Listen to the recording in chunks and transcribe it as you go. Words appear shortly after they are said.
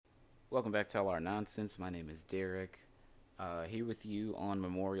Welcome back to All Our Nonsense. My name is Derek. Here with you on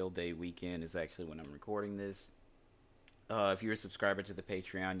Memorial Day weekend is actually when I'm recording this. If you're a subscriber to the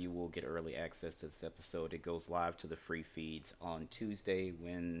Patreon, you will get early access to this episode. It goes live to the free feeds on Tuesday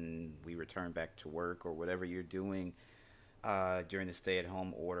when we return back to work or whatever you're doing during the stay at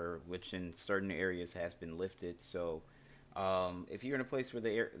home order, which in certain areas has been lifted. So if you're in a place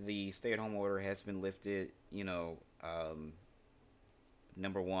where the stay at home order has been lifted, number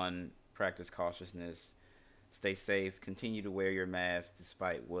one, practice cautiousness, stay safe, continue to wear your mask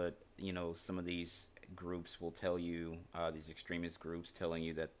despite what some of these groups will tell you, these extremist groups telling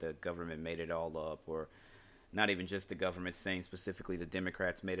you that the government made it all up, or not even just the government, saying specifically the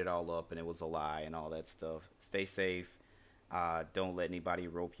Democrats made it all up and it was a lie and all that stuff. Stay safe. Don't let anybody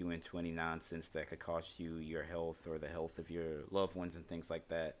rope you into any nonsense that could cost you your health or the health of your loved ones and things like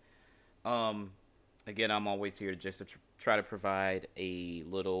that. Um, Again, I'm always here just to try to provide a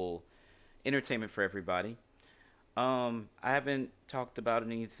little entertainment for everybody. I haven't talked about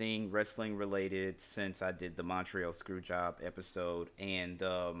anything wrestling related since I did the Montreal Screwjob episode, and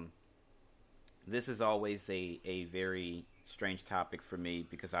this is always a very strange topic for me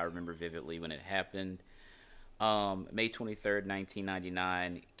because I remember vividly when it happened. May 23rd,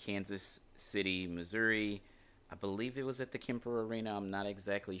 1999, Kansas City, Missouri. I believe it was at the Kemper Arena. I'm not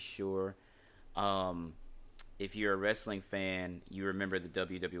exactly sure. Um, if you're a wrestling fan, you remember the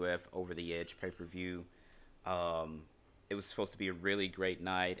WWF Over the Edge pay per view. Um, it was supposed to be a really great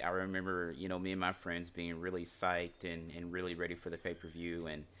night. I remember, me and my friends being really psyched and really ready for the pay per view.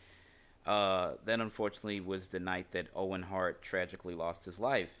 And that unfortunately was the night that Owen Hart tragically lost his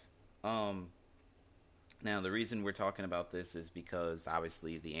life. Um, Now, the reason we're talking about this is because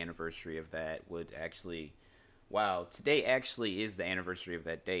obviously the anniversary of that would actually. Wow, today actually is the anniversary of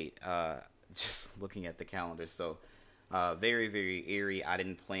that date. Just looking at the calendar. So, very, very eerie. I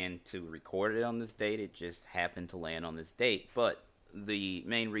didn't plan to record it on this date. It just happened to land on this date. But the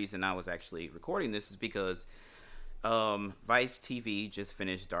main reason I was actually recording this is because Vice TV just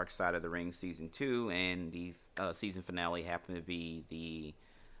finished Dark Side of the Ring Season 2, and the season finale happened to be the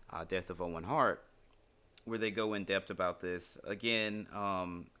death of Owen Hart, where they go in depth about this. Again,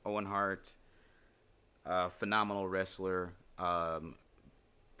 Owen Hart, phenomenal wrestler.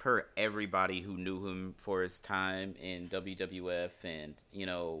 Per everybody who knew him for his time in WWF and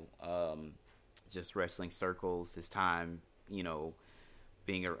just wrestling circles, his time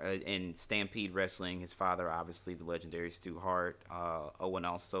being in Stampede Wrestling. His father, obviously, the legendary Stu Hart. Owen,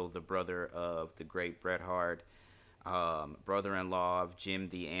 also the brother of the great Bret Hart, brother-in-law of Jim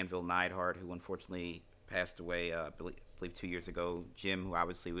the Anvil Neidhart, who unfortunately passed away, I believe 2 years ago. Jim, who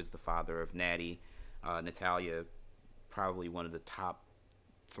obviously was the father of Natty, Natalia, probably one of the top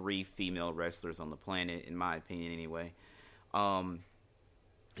three female wrestlers on the planet, in my opinion, anyway. Um,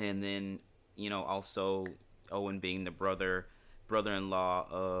 and then, also Owen being the brother-in-law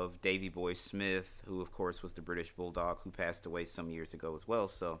of Davy Boy Smith, who of course was the British Bulldog, who passed away some years ago as well.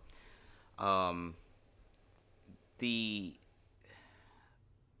 So, um, the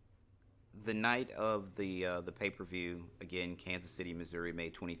the night of the pay per view, again, Kansas City, Missouri, May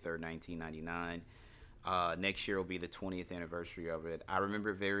 23rd, 1999. Next year will be the 20th anniversary of it. I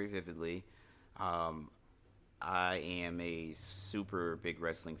remember very vividly. Um, I am a super big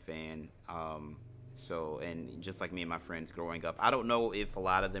wrestling fan. And just like me and my friends growing up, I don't know if a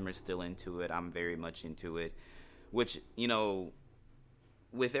lot of them are still into it. I'm very much into it, which,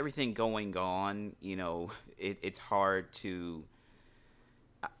 with everything going on, it's hard to.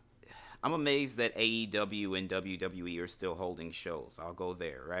 I'm amazed that AEW and WWE are still holding shows. I'll go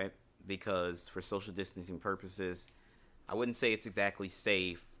there, right? Because for social distancing purposes, I wouldn't say it's exactly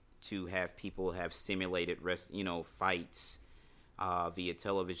safe to have people have simulated fights via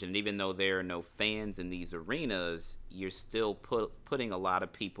television. And even though there are no fans in these arenas, you're still putting a lot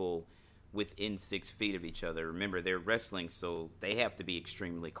of people within 6 feet of each other. Remember, they're wrestling, so they have to be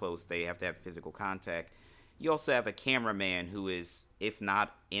extremely close. They have to have physical contact. You also have a cameraman who is, if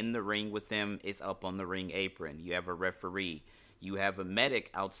not in the ring with them, is up on the ring apron. You have a referee. You have a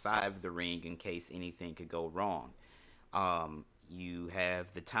medic outside of the ring in case anything could go wrong. You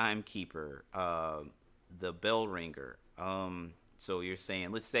have the timekeeper, the bell ringer. So you're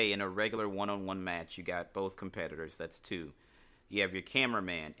saying, let's say in a regular one-on-one match, you got both competitors. That's two. You have your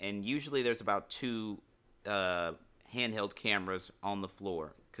cameraman, and usually there's about two handheld cameras on the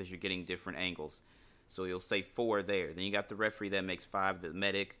floor because you're getting different angles. So you'll say four there. Then you got the referee that makes five. The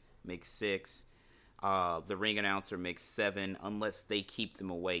medic makes six. The ring announcer makes seven, unless they keep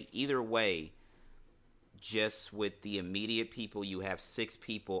them away. Either way, just with the immediate people, you have six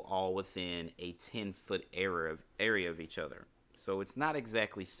people all within a 10-foot area of each other. So it's not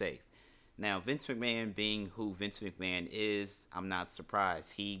exactly safe. Now, Vince McMahon being who Vince McMahon is, I'm not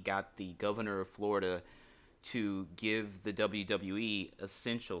surprised. He got the governor of Florida to give the WWE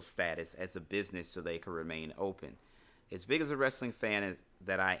essential status as a business so they could remain open. As big as a wrestling fan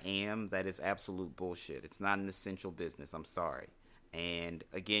that I am, that is absolute bullshit. It's not an essential business. I'm sorry. And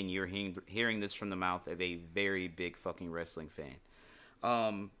again, you're hearing this from the mouth of a very big fucking wrestling fan.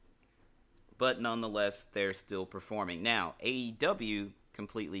 But nonetheless, they're still performing. Now, AEW,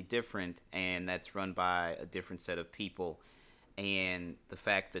 completely different, and that's run by a different set of people. And the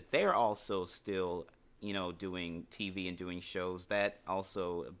fact that they're also still, doing TV and doing shows, that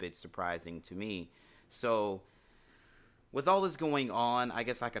also a bit surprising to me. So, with all this going on, I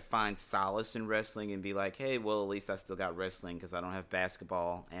guess I could find solace in wrestling and be like, hey, well, at least I still got wrestling because I don't have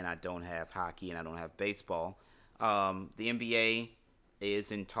basketball and I don't have hockey and I don't have baseball. The NBA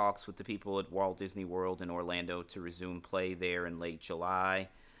is in talks with the people at Walt Disney World in Orlando to resume play there in late July.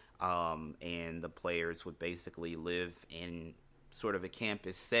 And the players would basically live in sort of a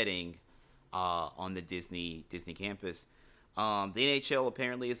campus setting on the Disney campus. The NHL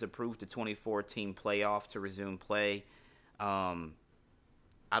apparently has approved a 24-team playoff to resume play.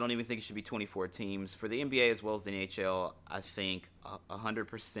 I don't even think it should be 24 teams. For the NBA as well as the NHL, I think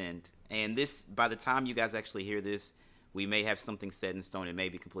 100%. And this, by the time you guys actually hear this, we may have something set in stone. It may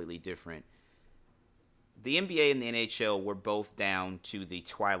be completely different. The NBA and the NHL were both down to the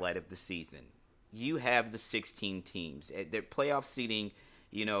twilight of the season. You have the 16 teams. Their playoff seeding,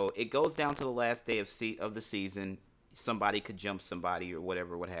 it goes down to the last day of the season. Somebody could jump somebody or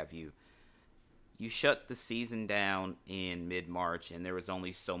whatever, what have you. You shut the season down in mid-March, and there was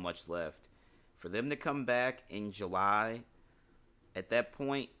only so much left. For them to come back in July, at that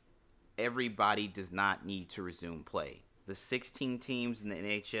point, everybody does not need to resume play. The 16 teams in the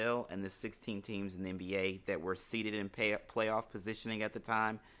NHL and the 16 teams in the NBA that were seated in playoff positioning at the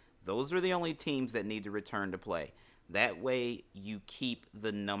time, those are the only teams that need to return to play. That way, you keep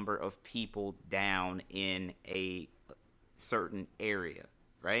the number of people down in a certain area,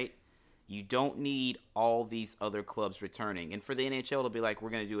 right? You don't need all these other clubs returning. And for the NHL to be like, we're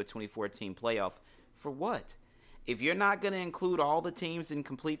going to do a 24-team playoff, for what? If you're not going to include all the teams and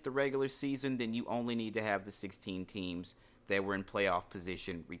complete the regular season, then you only need to have the 16 teams that were in playoff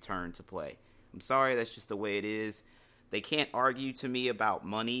position return to play. I'm sorry, that's just the way it is. They can't argue to me about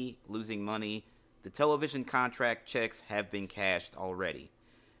money, losing money. The television contract checks have been cashed already.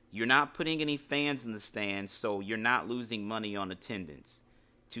 You're not putting any fans in the stands, so you're not losing money on attendance.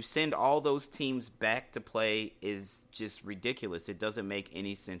 To send all those teams back to play is just ridiculous. It doesn't make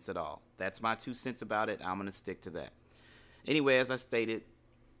any sense at all. That's my 2 cents about it. I'm going to stick to that. Anyway, as I stated,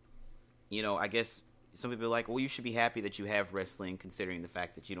 I guess some people are like, well, you should be happy that you have wrestling considering the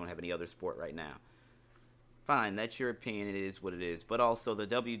fact that you don't have any other sport right now. Fine, that's your opinion. It is what it is. But also, the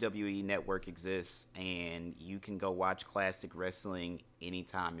WWE Network exists, and you can go watch classic wrestling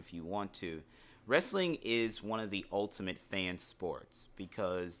anytime if you want to. Wrestling is one of the ultimate fan sports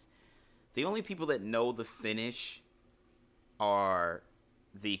because the only people that know the finish are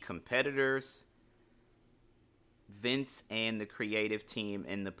the competitors, Vince and the creative team,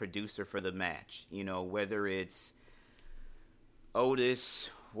 and the producer for the match. Whether it's Otis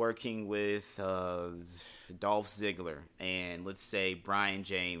working with Dolph Ziggler and let's say Brian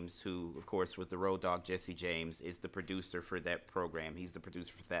James, who, of course, with the Road Dogg Jesse James, is the producer for that program. He's the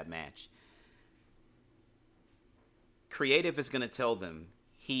producer for that match. Creative is going to tell them,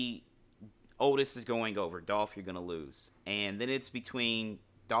 Otis is going over. Dolph, you're going to lose. And then it's between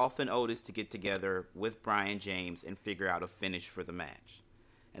Dolph and Otis to get together with Brian James and figure out a finish for the match.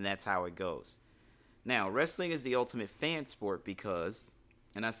 And that's how it goes. Now, wrestling is the ultimate fan sport because,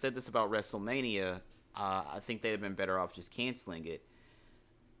 and I said this about WrestleMania, I think they'd have been better off just canceling it.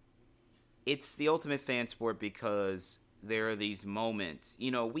 It's the ultimate fan sport because there are these moments.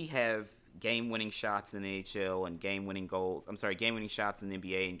 We have game-winning shots in the NHL and game-winning shots in the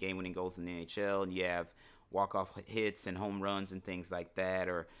NBA and game-winning goals in the NHL, and you have walk-off hits and home runs and things like that,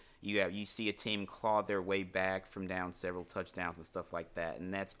 or you see a team claw their way back from down several touchdowns and stuff like that,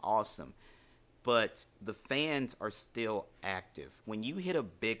 and that's awesome. But the fans are still active. When you hit a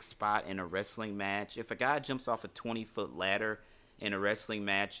big spot in a wrestling match, if a guy jumps off a 20-foot ladder in a wrestling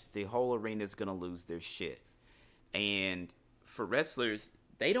match, the whole arena is going to lose their shit. And for wrestlers,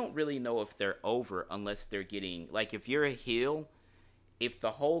 they don't really know if they're over unless they're getting, like, if you're a heel, if the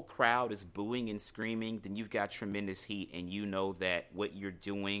whole crowd is booing and screaming, then you've got tremendous heat, and you know that what you're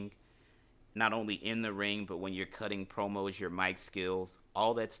doing, not only in the ring, but when you're cutting promos, your mic skills,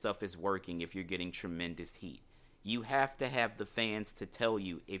 all that stuff is working if you're getting tremendous heat. You have to have the fans to tell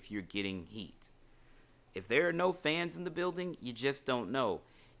you if you're getting heat. If there are no fans in the building, you just don't know.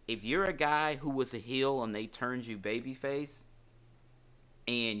 if you're a guy who was a heel and they turned you babyface,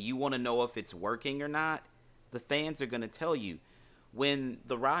 and you want to know if it's working or not, the fans are going to tell you. When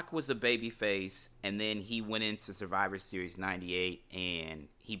The Rock was a babyface and then he went into Survivor Series 98 and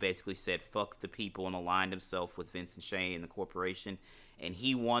he basically said fuck the people and aligned himself with Vince and Shane and the corporation, and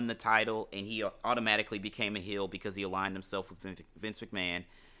he won the title and he automatically became a heel because he aligned himself with Vince McMahon.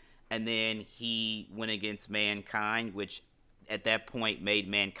 And then he went against Mankind, which at that point made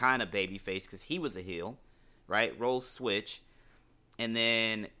Mankind a babyface because he was a heel, right? Roles switch. And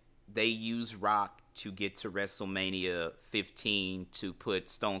then they used Rock to get to WrestleMania 15 to put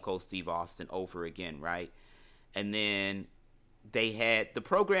Stone Cold Steve Austin over again, right? And then they had the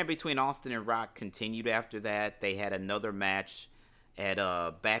program between Austin and Rock continued after that. They had another match at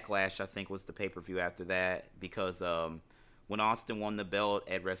Backlash, I think was the pay-per-view after that, because when Austin won the belt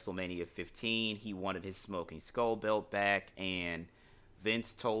at WrestleMania 15, he wanted his Smoking Skull belt back, and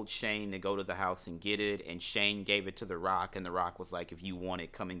Vince told Shane to go to the house and get it, and Shane gave it to The Rock, and The Rock was like, if you want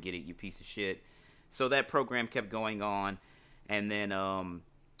it, come and get it, you piece of shit. So that program kept going on, and then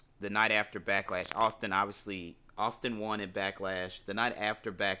the night after Backlash, Austin won at Backlash. The night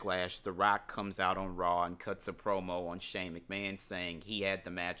after Backlash, The Rock comes out on Raw and cuts a promo on Shane McMahon saying he had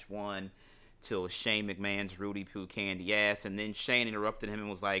the match won till Shane McMahon's Rudy Poo Candy ass, and then Shane interrupted him and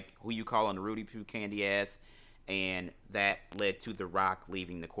was like, who you calling a Rudy Poo Candy ass? And that led to The Rock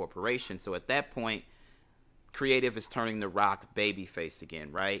leaving the corporation. So at that point, creative is turning The Rock babyface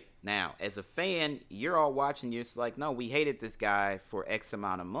again, right? Now, as a fan, you're all watching, you're just like, no, we hated this guy for X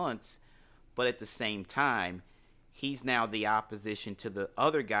amount of months, but at the same time, he's now the opposition to the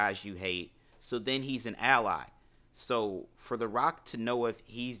other guys you hate, so then he's an ally. So for The Rock to know if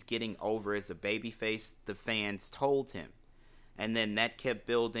he's getting over as a babyface, the fans told him. And then that kept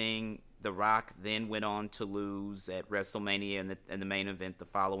building. The Rock then went on to lose at WrestleMania in the main event the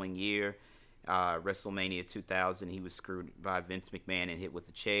following year. WrestleMania 2000, he was screwed by Vince McMahon and hit with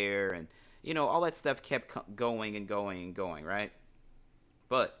a chair. And, all that stuff kept going and going and going, right?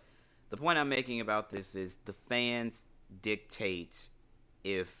 But the point I'm making about this is the fans dictate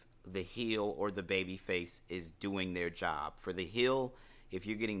if the heel or the babyface is doing their job. For the heel, if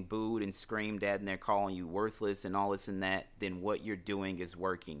you're getting booed and screamed at and they're calling you worthless and all this and that, then what you're doing is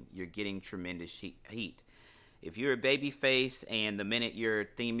working. You're getting tremendous heat. If you're a babyface and the minute your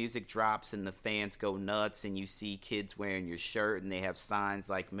theme music drops and the fans go nuts and you see kids wearing your shirt and they have signs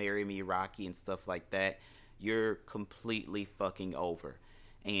like "Marry Me, Rocky" and stuff like that, you're completely fucking over.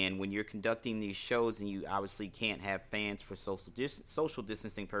 And when you're conducting these shows and you obviously can't have fans for social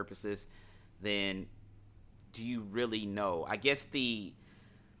distancing purposes, then do you really know? I guess the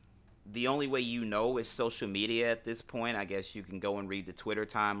only way you know is social media at this point. I guess you can go and read the Twitter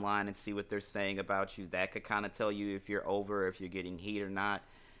timeline and see what they're saying about you. That could kind of tell you if you're over, if you're getting heat or not.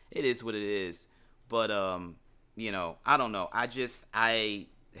 It is what it is. But, I don't know. They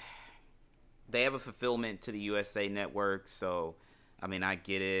have a fulfillment to the USA Network, so I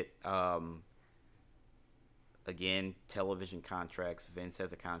get it. Again, television contracts. Vince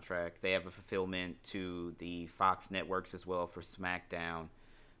has a contract. They have a fulfillment to the Fox networks as well for SmackDown.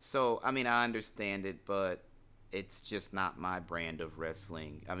 So, I understand it, but it's just not my brand of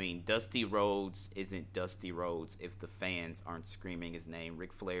wrestling. Dusty Rhodes isn't Dusty Rhodes if the fans aren't screaming his name.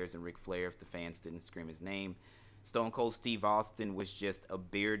 Ric Flair isn't Ric Flair if the fans didn't scream his name. Stone Cold Steve Austin was just a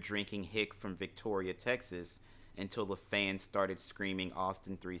beer-drinking hick from Victoria, Texas, until the fans started screaming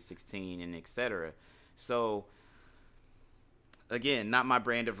Austin 316 and etc. So, again, not my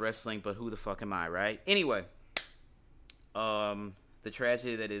brand of wrestling, but who the fuck am I, right? Anyway, the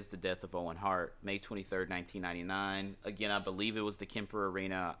tragedy that is the death of Owen Hart, May 23rd, 1999. Again, I believe it was the Kemper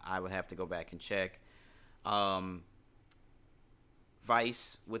Arena. I would have to go back and check.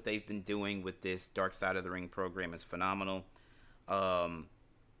 Vice, what they've been doing with this Dark Side of the Ring program is phenomenal. The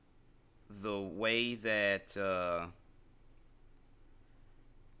way that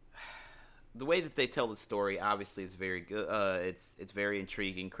they tell the story obviously is very good. It's very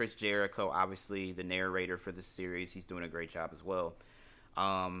intriguing. Chris Jericho, obviously the narrator for this series, he's doing a great job as well.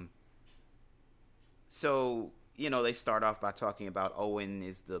 So they start off by talking about Owen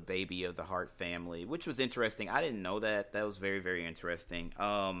is the baby of the Hart family, which was interesting. I didn't know that. That was very, very interesting.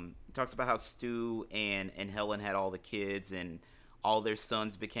 It talks about how Stu and Helen had all the kids and all their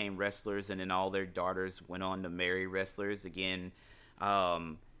sons became wrestlers, and then all their daughters went on to marry wrestlers. Again,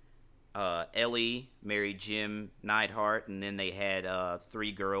 Ellie married Jim Neidhart, and then they had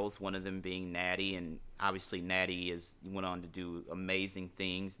 3 girls, one of them being Natty, and obviously Natty went on to do amazing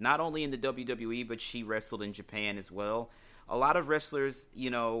things, not only in the WWE, but she wrestled in Japan as well. A lot of wrestlers,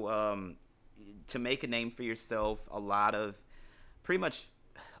 to make a name for yourself, pretty much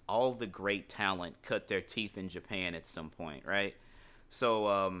all the great talent cut their teeth in Japan at some point, right? So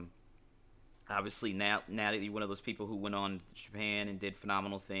obviously Natalie, one of those people who went on to Japan and did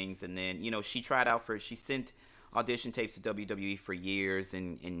phenomenal things, and then she sent audition tapes to WWE for years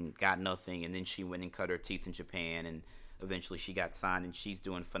and got nothing, and then she went and cut her teeth in Japan, and eventually she got signed, and she's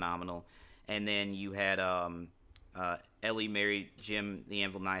doing phenomenal. And then you had Ellie married Jim the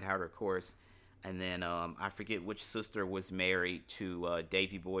Anvil Neidhart, of course. And then I forget which sister was married to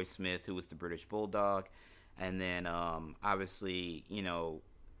Davey Boy Smith, who was the British Bulldog. And then obviously,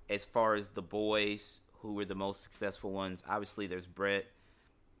 as far as the boys who were the most successful ones, obviously there's Bret.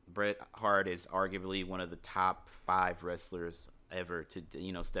 Bret Hart is arguably one of the top 5 wrestlers ever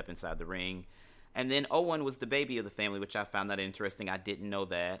to step inside the ring. And then Owen was the baby of the family, which I found that interesting. I didn't know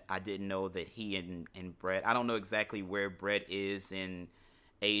that. I didn't know that he and Bret. I don't know exactly where Bret is in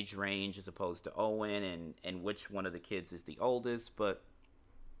age range as opposed to Owen, and which one of the kids is the oldest, but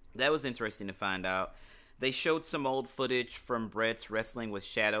that was interesting to find out. They showed some old footage from Bret's Wrestling with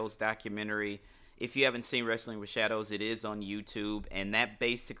Shadows documentary. If you haven't seen Wrestling with Shadows, it is on YouTube, and that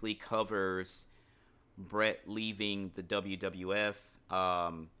basically covers Bret leaving the WWF.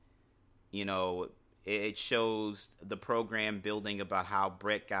 It shows the program building about how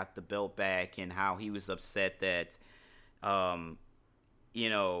Bret got the belt back and how he was upset that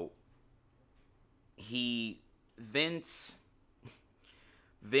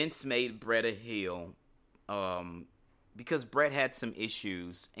Vince made Bret a heel because Bret had some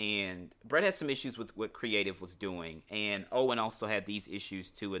issues, and Bret had some issues with what Creative was doing, and Owen also had these issues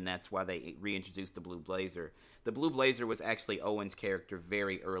too, and that's why they reintroduced the Blue Blazer. The Blue Blazer was actually Owen's character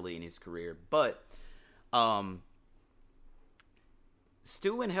very early in his career, but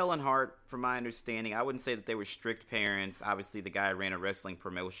Stu and Helen Hart, from my understanding, I wouldn't say that they were strict parents. Obviously, the guy ran a wrestling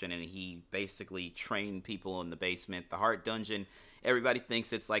promotion, and he basically trained people in the basement. The Hart Dungeon, everybody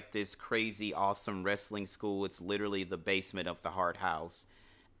thinks it's like this crazy, awesome wrestling school. It's literally the basement of the Hart house.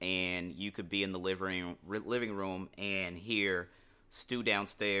 And you could be in the living room and hear Stu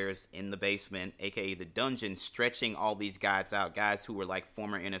downstairs in the basement, a.k.a. the dungeon, stretching all these guys out. Guys who were like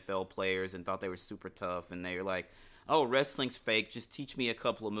former NFL players and thought they were super tough. And they were like, oh, wrestling's fake. Just teach me a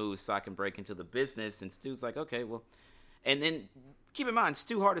couple of moves so I can break into the business. And Stu's like, okay, well. And then keep in mind,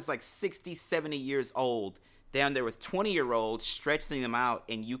 Stu Hart is like 60, 70 years old, down there with 20-year-olds stretching them out,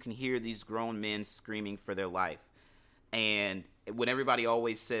 and you can hear these grown men screaming for their life. And when everybody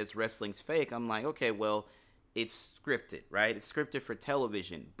always says wrestling's fake, I'm like, okay, well, it's scripted, right? It's scripted for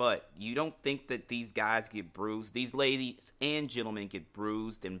television. But you don't think that these guys get bruised. These ladies and gentlemen get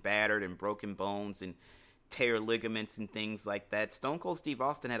bruised and battered and broken bones and tear ligaments and things like that. Stone Cold Steve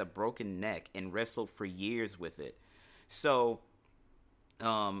Austin had a broken neck and wrestled for years with it. So,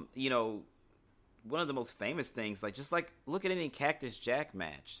 one of the most famous things, just look at any Cactus Jack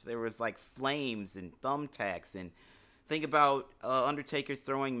match. There was like flames and thumbtacks, and think about Undertaker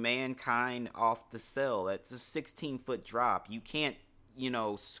throwing Mankind off the cell. That's a 16-foot drop. You can't,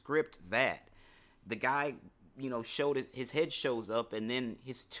 script that. The guy, showed his head shows up, and then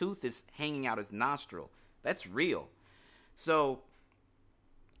his tooth is hanging out his nostril. That's real. So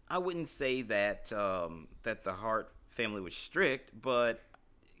I wouldn't say that that the Hart family was strict, but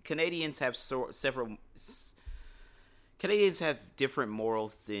Canadians have Canadians have different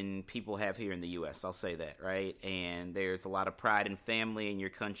morals than people have here in the U.S. I'll say that, right? And there's a lot of pride in family in your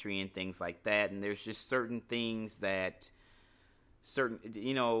country and things like that. And there's just certain things that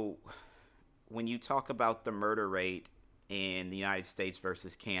when you talk about the murder rate in the United States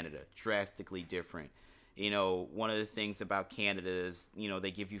versus Canada, drastically different. One of the things about Canada is,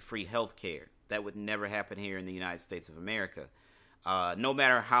 they give you free health care. That would never happen here in the United States of America. No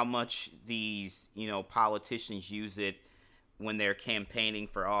matter how much these, politicians use it when they're campaigning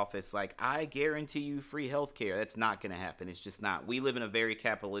for office, like, I guarantee you free health care. That's not going to happen. It's just not. We live in a very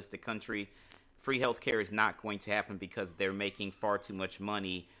capitalistic country. Free health care is not going to happen because they're making far too much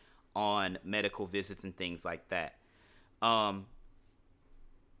money on medical visits and things like that.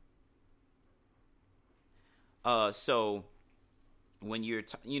 So when you're,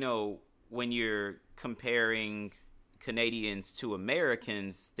 when you're comparing Canadians to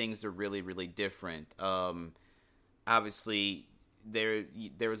Americans, things are really, really different. Obviously, there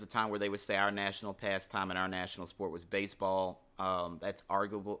was a time where they would say our national pastime and our national sport was baseball. That's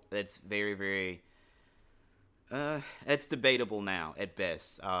arguable. That's very, very. It's debatable now at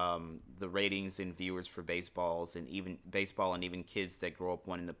best. The ratings and viewers for baseballs and even kids that grow up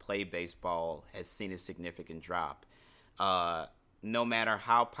wanting to play baseball has seen a significant drop. No matter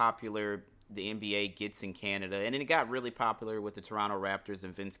how popular the NBA gets in Canada, and it got really popular with the Toronto Raptors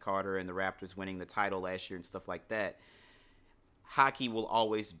and Vince Carter and the Raptors winning the title last year and stuff like that. hockey will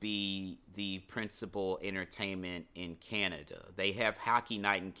always be the principal entertainment in Canada. They have hockey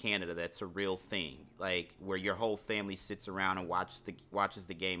night in Canada. That's a real thing, like where your whole family sits around and watches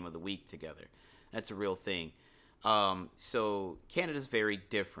the game of the week together. That's a real thing. So Canada's very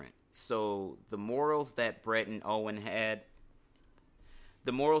different. So the morals that Brett and Owen had,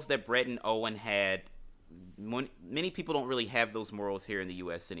 many people don't really have those morals here in the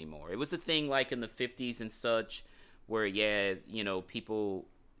U.S. anymore. It was a thing like in the 50s and such, where people,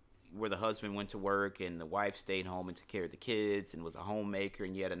 where the husband went to work and the wife stayed home and took care of the kids and was a homemaker,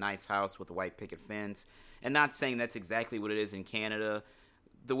 and you had a nice house with a white picket fence. And not saying that's exactly what it is in Canada.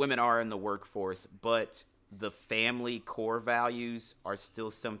 The women are in the workforce, but the family core values are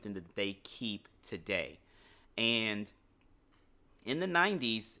still something that they keep today. And in the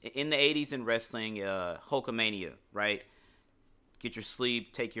 90s, in the 80s in wrestling, Hulkamania, right? Get your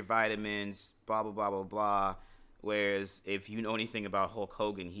sleep, take your vitamins, blah, blah, blah, blah, blah. Whereas if you know anything about Hulk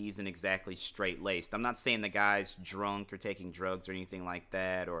Hogan, he isn't exactly straight-laced. I'm not saying the guy's drunk or taking drugs or anything like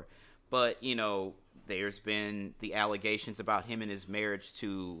that, but there's been the allegations about him and his marriage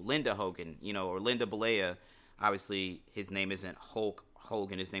to Linda Hogan, or Linda Bollea. Obviously, his name isn't Hulk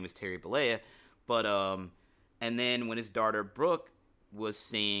Hogan, his name is Terry Bollea. But and then when his daughter Brooke was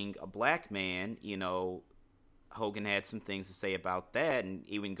seeing a black man, Hogan had some things to say about that, and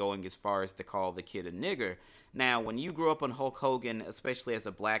even going as far as to call the kid a nigger. Now, when you grew up on Hulk Hogan, especially as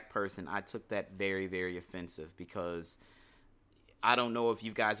a black person, I took that very, very offensive, because I don't know if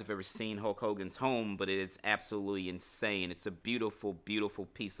you guys have ever seen Hulk Hogan's home, but it is absolutely insane. It's a beautiful, beautiful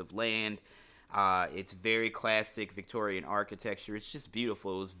piece of land. It's very classic Victorian architecture. It's just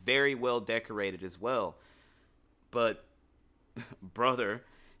beautiful. It was very well decorated as well. But, brother,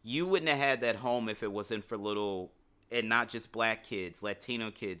 you wouldn't have had that home if it wasn't for little, and not just black kids,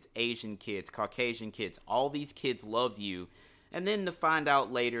 Latino kids, Asian kids, Caucasian kids. All these kids love you. And then to find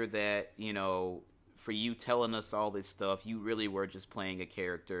out later that, for you telling us all this stuff, you really were just playing a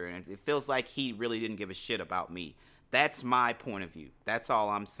character. And it feels like he really didn't give a shit about me. That's my point of view. That's all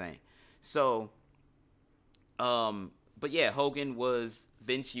I'm saying. So, but yeah,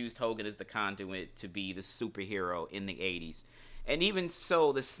 Vince used Hogan as the conduit to be the superhero in the 80s. And even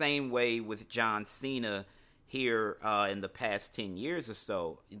so, the same way with John Cena here in the past 10 years or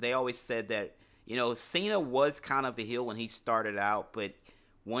so. They always said that, Cena was kind of a heel when he started out, but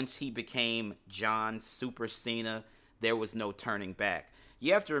once he became John Super Cena, there was no turning back.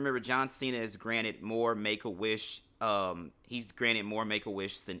 You have to remember, John Cena is granted more Make-A-Wish. He's granted more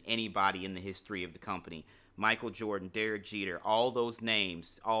Make-A-Wish than anybody in the history of the company. Michael Jordan, Derek Jeter, all those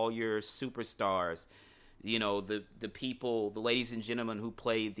names, all your superstars, the people, the ladies and gentlemen who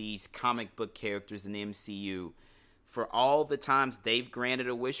play these comic book characters in the MCU. For all the times they've granted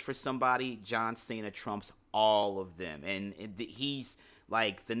a wish for somebody, John Cena trumps all of them. And he's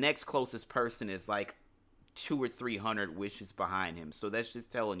like, the next closest person is like 200 or 300 wishes behind him. So that's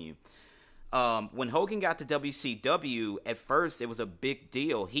just telling you. When Hogan got to WCW, at first it was a big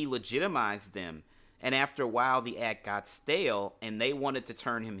deal. He legitimized them. And after a while, the act got stale, and they wanted to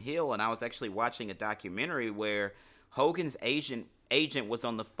turn him heel. And I was actually watching a documentary where Hogan's agent was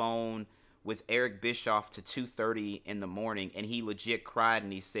on the phone with Eric Bischoff to 2:30 in the morning, and he legit cried,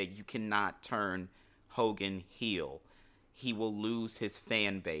 and he said, "You cannot turn Hogan heel. He will lose his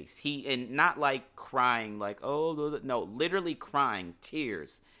fan base." And not like crying, like, oh, no, literally crying,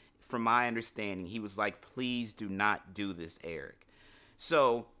 tears. From my understanding, he was like, "Please do not do this, Eric."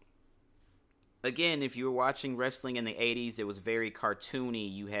 So, again, if you were watching wrestling in the 80s, it was very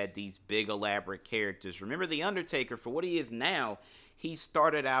cartoony. You had these big, elaborate characters. Remember The Undertaker, for what he is now, he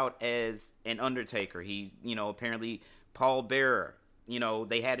started out as an Undertaker. He, apparently Paul Bearer,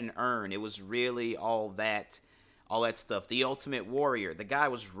 they had an urn. It was really all that stuff. The Ultimate Warrior, the guy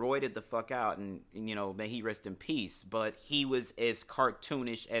was roided the fuck out, and may he rest in peace, but he was as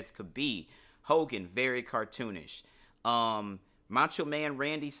cartoonish as could be. Hogan, very cartoonish. Macho Man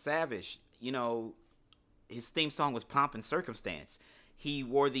Randy Savage, his theme song was Pomp and Circumstance. He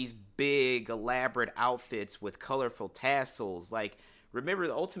wore these big, elaborate outfits with colorful tassels. Like, remember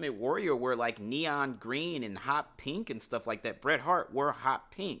the Ultimate Warrior wore like neon green and hot pink and stuff like that. Bret Hart wore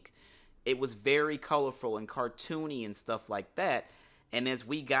hot pink. It was very colorful and cartoony and stuff like that. And as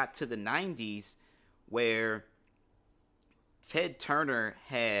we got to the 90s, where Ted Turner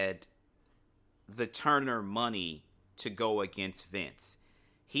had the Turner money to go against Vince.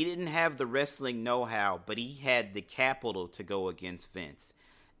 He didn't have the wrestling know-how, but he had the capital to go against Vince.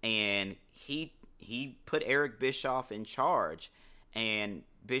 And he put Eric Bischoff in charge. And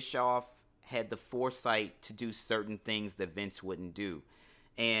Bischoff had the foresight to do certain things that Vince wouldn't do.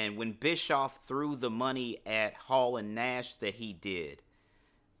 And when Bischoff threw the money at Hall and Nash that he did,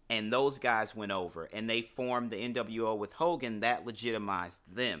 and those guys went over and they formed the NWO with Hogan, that legitimized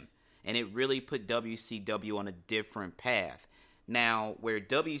them. And it really put WCW on a different path. Now, where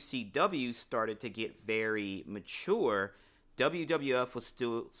WCW started to get very mature, WWF was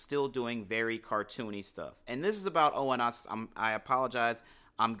still doing very cartoony stuff. And this is about Owen. I apologize.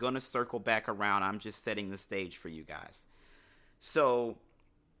 I'm going to circle back around. I'm just setting the stage for you guys. So,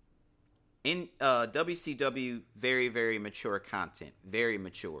 in WCW, very, very mature content. Very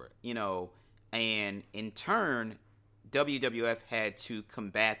mature. And in turn, WWF had to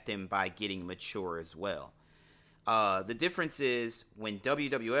combat them by getting mature as well. The difference is when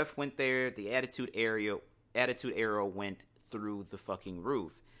WWF went there, the Attitude Era went through the fucking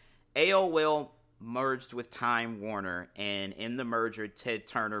roof. AOL merged with Time Warner, and in the merger, Ted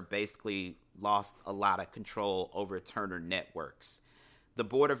Turner basically lost a lot of control over Turner Networks. The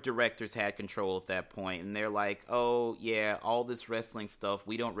board of directors had control at that point, and they're like, oh, yeah, all this wrestling stuff,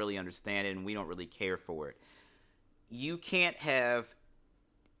 we don't really understand it, and we don't really care for it. You can't have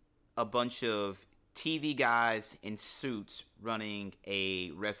a bunch of TV guys in suits running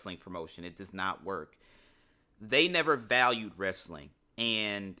a wrestling promotion. It does not work. They never valued wrestling.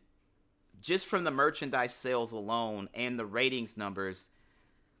 And just from the merchandise sales alone and the ratings numbers,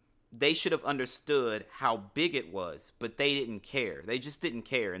 they should have understood how big it was, but they didn't care. They just didn't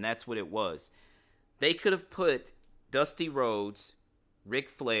care, and that's what it was. They could have put Dusty Rhodes, Ric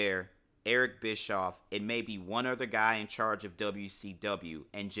Flair, Eric Bischoff, and maybe one other guy in charge of WCW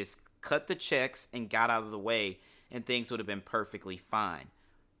and just cut the checks and got out of the way, and things would have been perfectly fine.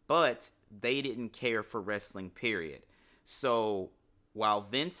 But they didn't care for wrestling, period. So while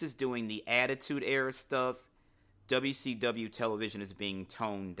Vince is doing the Attitude Era stuff, WCW television is being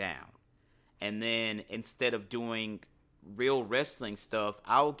toned down. And then instead of doing real wrestling stuff,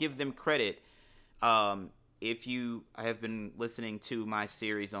 I'll give them credit. If you have been listening to my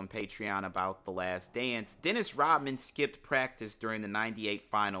series on Patreon about The Last Dance, Dennis Rodman skipped practice during the 98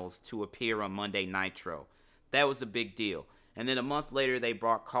 finals to appear on Monday Nitro. That was a big deal. And then a month later, they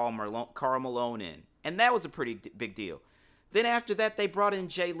brought Karl Malone in. And that was a pretty big deal. Then after that, they brought in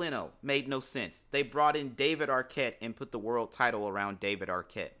Jay Leno. Made no sense. They brought in David Arquette and put the world title around David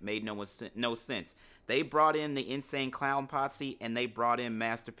Arquette. Made no sense. They brought in the Insane Clown Posse, and they brought in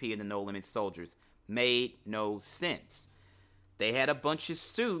Master P and the No Limit Soldiers. Made no sense. They had a bunch of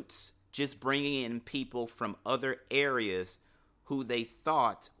suits just bringing in people from other areas who they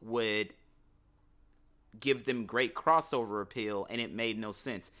thought would give them great crossover appeal, and it made no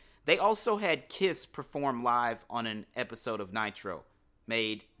sense. They also had Kiss perform live on an episode of Nitro.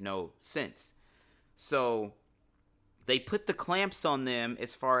 Made no sense. So they put the clamps on them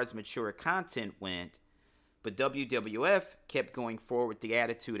as far as mature content went, but WWF kept going forward with the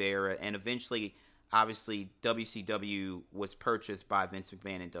Attitude Era, and eventually, obviously, WCW was purchased by Vince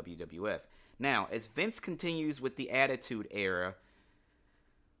McMahon and WWF. Now, as Vince continues with the Attitude Era,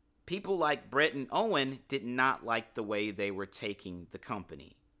 people like Bret and Owen did not like the way they were taking the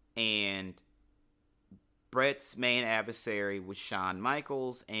company. And Bret's main adversary was Shawn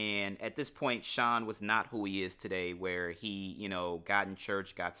Michaels, and at this point, Shawn was not who he is today, where he, got in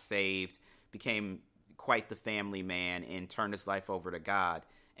church, got saved, became quite the family man, and turned his life over to God.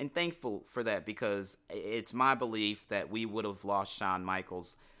 And thankful for that, because it's my belief that we would have lost Shawn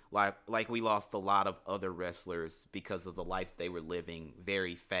Michaels like we lost a lot of other wrestlers because of the life they were living,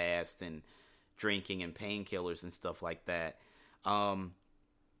 very fast and drinking and painkillers and stuff like that.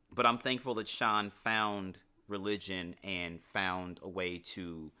 But I'm thankful that Shawn found religion and found a way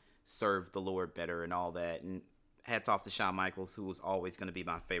to serve the Lord better and all that. And hats off to Shawn Michaels, who was always going to be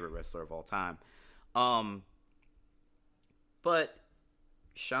my favorite wrestler of all time. But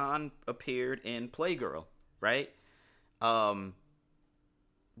Shawn appeared in Playgirl, right?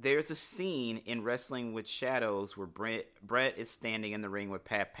 There's a scene in Wrestling with Shadows where Bret is standing in the ring with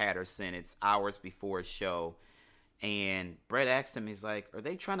Pat Patterson. It's hours before a show. And Bret asks him, he's like, are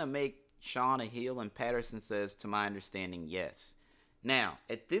they trying to make Shawn a heel? And Patterson says, to my understanding, yes. Now,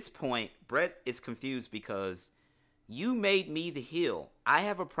 at this point, Bret is confused because you made me the heel. I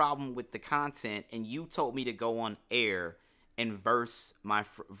have a problem with the content, and you told me to go on air and voice my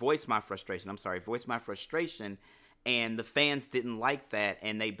frustration, and the fans didn't like that,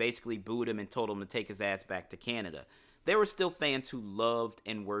 and they basically booed him and told him to take his ass back to Canada. There were still fans who loved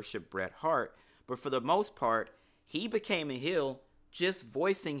and worshiped Bret Hart, but for the most part, he became a heel just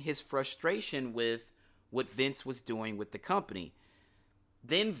voicing his frustration with what Vince was doing with the company.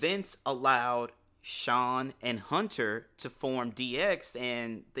 Then Vince allowed Shawn and Hunter to form DX,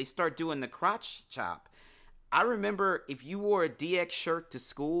 and they start doing the crotch chop. I remember if you wore a DX shirt to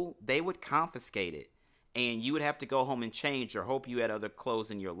school, they would confiscate it. And you would have to go home and change or hope you had other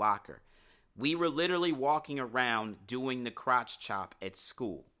clothes in your locker. We were literally walking around doing the crotch chop at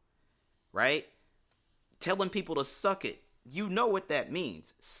school, right? Telling people to suck it. You know what that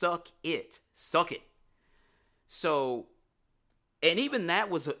means. Suck it. Suck it. So, and even that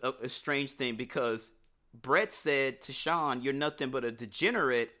was a strange thing because Bret said to Shawn, you're nothing but a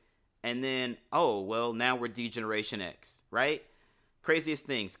degenerate. And then, oh, well, now we're Degeneration X, right? Craziest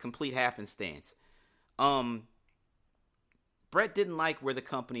things, complete happenstance. Bret didn't like where the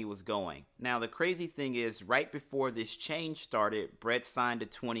company was going. Now, the crazy thing is, right before this change started, Bret signed a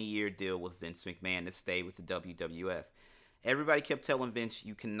 20-year deal with Vince McMahon to stay with the WWF. Everybody kept telling Vince,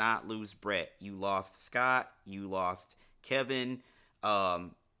 you cannot lose Bret. You lost Scott. You lost Kevin.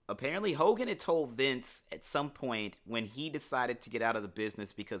 Apparently, Hogan had told Vince at some point when he decided to get out of the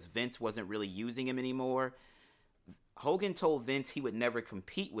business because Vince wasn't really using him anymore. Hogan told Vince he would never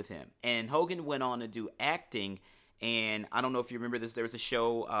compete with him. And Hogan went on to do acting. And I don't know if you remember this. There was a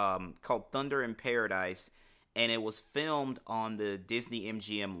show called Thunder in Paradise. And it was filmed on the Disney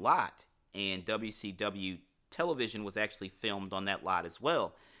MGM lot. And WCW television was actually filmed on that lot as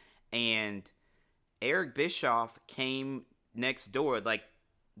well. And Eric Bischoff came next door. Like,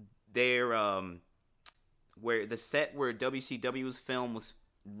 their where the set where WCW was filmed was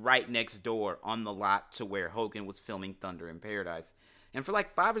right next door on the lot to where Hogan was filming Thunder in Paradise. And for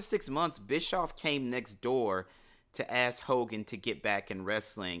like 5 or 6 months, Bischoff came next door to ask Hogan to get back in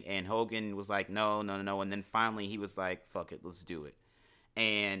wrestling. And Hogan was like, no. And then finally he was like, fuck it, let's do it.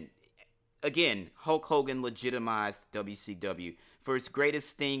 And again, Hulk Hogan legitimized WCW. For as great as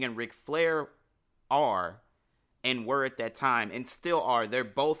Sting and Ric Flair are, and were at that time, and still are, they're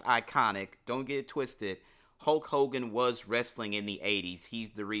both iconic. Don't get it twisted. Hulk Hogan was wrestling in the 80s.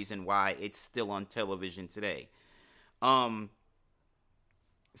 He's the reason why it's still on television today. So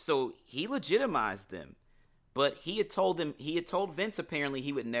he legitimized them. But he had told Vince apparently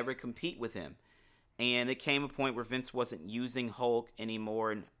he would never compete with him. And it came a point where Vince wasn't using Hulk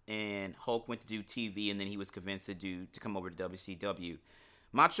anymore, and Hulk went to do TV, and then he was convinced to come over to WCW.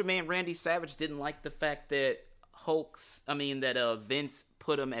 Macho Man Randy Savage didn't like the fact that Vince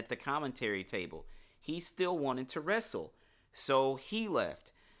put him at the commentary table. He still wanted to wrestle, so he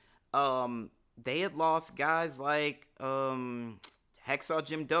left. They had lost guys like Hacksaw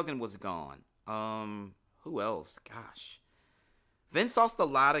Jim Duggan was gone. Who else? Gosh. Vince lost a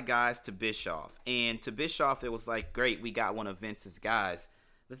lot of guys to Bischoff. And to Bischoff, it was like, great, we got one of Vince's guys.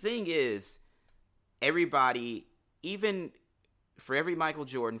 The thing is, everybody, even for every Michael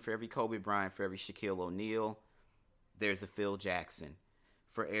Jordan, for every Kobe Bryant, for every Shaquille O'Neal, there's a Phil Jackson.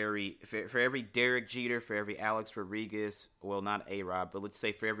 For every Derek Jeter, for every Alex Rodriguez, well, not A-Rod, but let's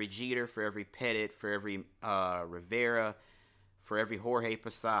say for every Jeter, for every Pettit, for every Rivera, for every Jorge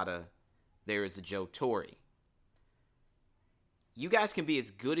Posada, there is a Joe Torre. You guys can be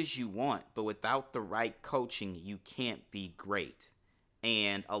as good as you want, but without the right coaching, you can't be great.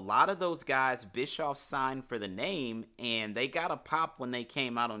 And a lot of those guys, Bischoff signed for the name, and they got a pop when they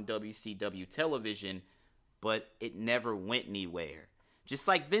came out on WCW television, but it never went anywhere. Just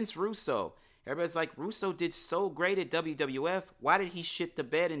like Vince Russo. Everybody's like, Russo did so great at WWF. Why did he shit the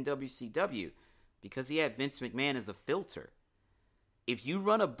bed in WCW? Because he had Vince McMahon as a filter. If you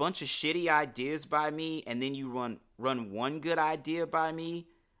run a bunch of shitty ideas by me and then you run one good idea by me,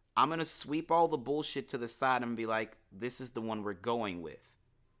 I'm going to sweep all the bullshit to the side and be like, this is the one we're going with.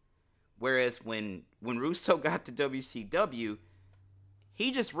 Whereas when Russo got to WCW,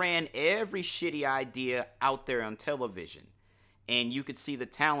 he just ran every shitty idea out there on television. And you could see the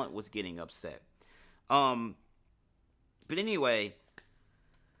talent was getting upset. But anyway,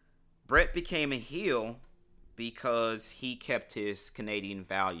 Bret became a heel because he kept his Canadian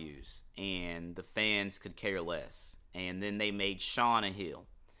values and the fans could care less. And then they made Shawn a heel.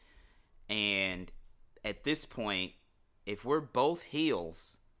 And at this point, if we're both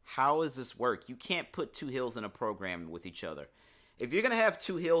heels, how does this work? You can't put two heels in a program with each other. If you're going to have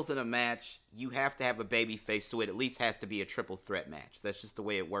two heels in a match, you have to have a baby face, so it at least has to be a triple threat match. That's just the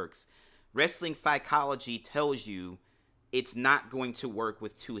way it works. Wrestling psychology tells you it's not going to work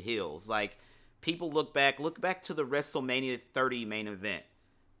with two heels. Like, people look back to the WrestleMania 30 main event.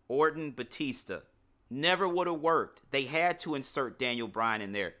 Orton, Batista. Never would have worked. They had to insert Daniel Bryan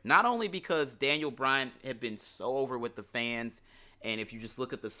in there. Not only because Daniel Bryan had been so over with the fans, and if you just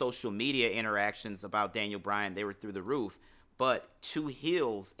look at the social media interactions about Daniel Bryan, they were through the roof. But two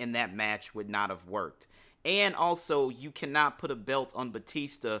heels in that match would not have worked. And also, you cannot put a belt on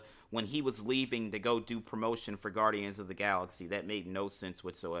Batista when he was leaving to go do promotion for Guardians of the Galaxy. That made no sense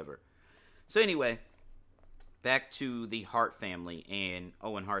whatsoever. So anyway, back to the Hart family and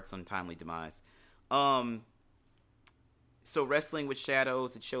Owen Hart's untimely demise. Um, so wrestling with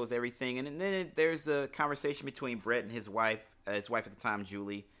shadows, it shows everything, and then there's a conversation between Bret and his wife at the time,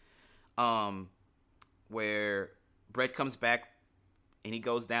 Julie, um, where Bret comes back and he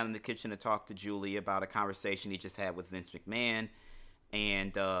goes down in the kitchen to talk to Julie about a conversation he just had with Vince McMahon.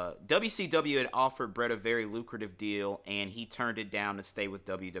 And WCW had offered Bret a very lucrative deal, and he turned it down to stay with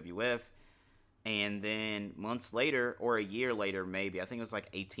WWF. And then months later, or a year later, maybe, I think it was like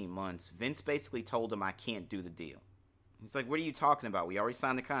 18 months, Vince basically told him, I can't do the deal. He's like, what are you talking about? We already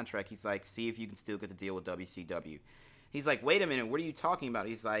signed the contract. He's like, see if you can still get the deal with WCW. He's like, wait a minute, what are you talking about?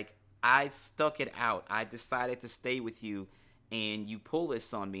 He's like, I stuck it out. I decided to stay with you, and you pull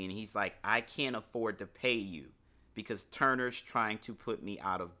this on me. And he's like, I can't afford to pay you because Turner's trying to put me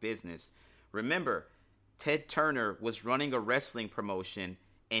out of business. Remember, Ted Turner was running a wrestling promotion,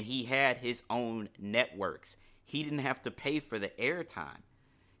 and he had his own networks. He didn't have to pay for the airtime.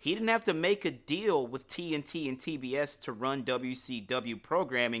 He didn't have to make a deal with TNT and TBS to run WCW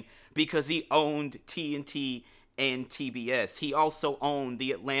programming because he owned TNT and TBS. He also owned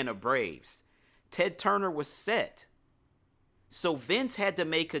the Atlanta Braves. Ted Turner was set. So Vince had to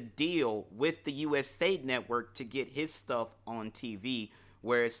make a deal with the USA Network to get his stuff on TV,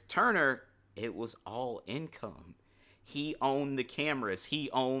 whereas Turner, it was all income. He owned the cameras. He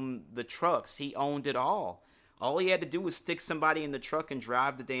owned the trucks. He owned it all. All he had to do was stick somebody in the truck and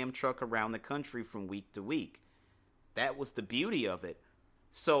drive the damn truck around the country from week to week. That was the beauty of it.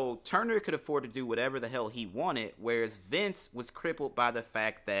 So Turner could afford to do whatever the hell he wanted, whereas Vince was crippled by the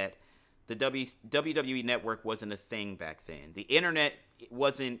fact that the WWE Network wasn't a thing back then. The internet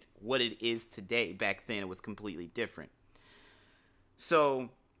wasn't what it is today. Back then, it was completely different. So,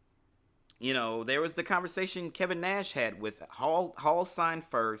 you know, there was the conversation Kevin Nash had with Hall. Hall signed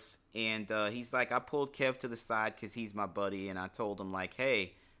first, and he's like, I pulled Kev to the side because he's my buddy, and I told him, like,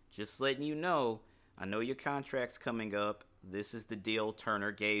 hey, just letting you know, I know your contract's coming up. This is the deal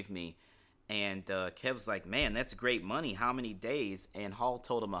Turner gave me. And Kev's like, man, that's great money. How many days? And Hall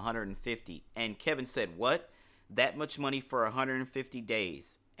told him 150. And Kevin said, what? That much money for 150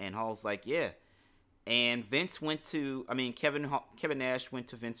 days? And Hall's like, yeah. And Kevin Nash went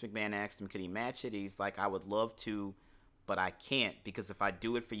to Vince McMahon, asked him, could he match it? He's like, I would love to, but I can't, because if I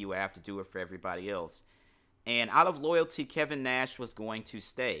do it for you, I have to do it for everybody else. And out of loyalty, Kevin Nash was going to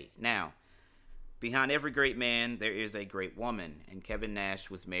stay. Now, behind every great man, there is a great woman. And Kevin Nash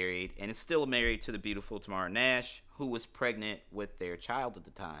was married, and is still married to the beautiful Tamara Nash, who was pregnant with their child at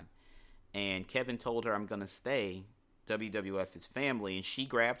the time. And Kevin told her, I'm going to stay. WWF is family. And she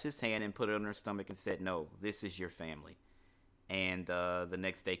grabbed his hand and put it on her stomach and said, no, this is your family. And the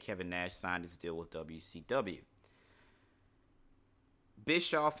next day, Kevin Nash signed his deal with WCW.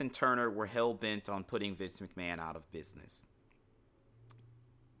 Bischoff and Turner were hell-bent on putting Vince McMahon out of business.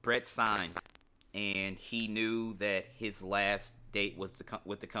 Bret signed, and he knew that his last date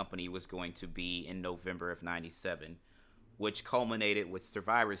with the company was going to be in November of '97, which culminated with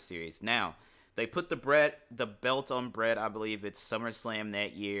Survivor Series. Now, they put the belt on Bret, I believe it's SummerSlam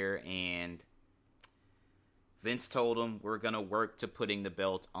that year, and Vince told him, we're going to work to putting the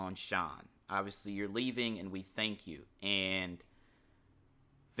belt on Shawn. Obviously, you're leaving, and we thank you. And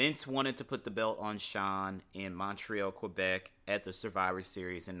Vince wanted to put the belt on Shawn in Montreal, Quebec at the Survivor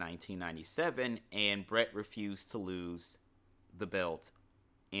Series in 1997, and Bret refused to lose the belt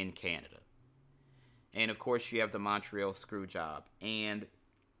in Canada. And of course, you have the Montreal Screwjob. And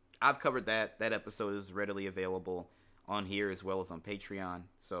I've covered that. That episode is readily available on here as well as on Patreon.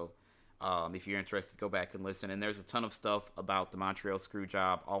 So if you're interested, go back and listen. And there's a ton of stuff about the Montreal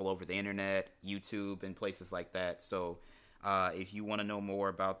Screwjob all over the internet, YouTube, and places like that. So if you want to know more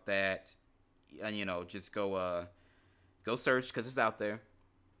about that, just go search, because it's out there.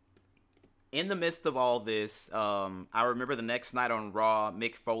 In the midst of all this, I remember the next night on Raw,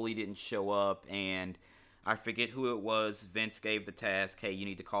 Mick Foley didn't show up, and I forget who it was. Vince gave the task, hey, you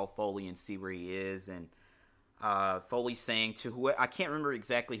need to call Foley and see where he is. And Foley saying to I can't remember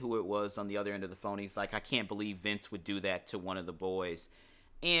exactly who it was on the other end of the phone. He's like, I can't believe Vince would do that to one of the boys.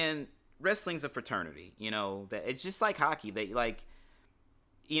 And wrestling's a fraternity, that it's just like hockey. They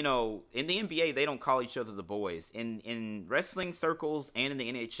in the NBA, they don't call each other the boys. In wrestling circles and in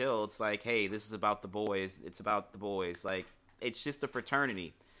the NHL, it's like, hey, this is about the boys. It's about the boys. Like, it's just a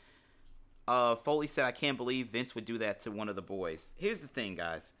fraternity. Foley said, I can't believe Vince would do that to one of the boys. Here's the thing,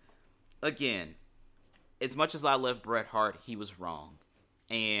 guys. Again, as much as I love Bret Hart, he was wrong.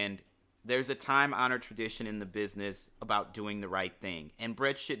 And there's a time-honored tradition in the business about doing the right thing. And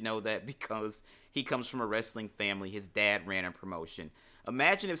Bret should know that because he comes from a wrestling family. His dad ran a promotion.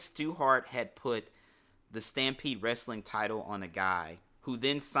 Imagine if Stu Hart had put the Stampede Wrestling title on a guy who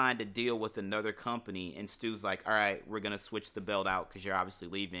then signed a deal with another company, and Stu's like, all right, we're going to switch the belt out because you're obviously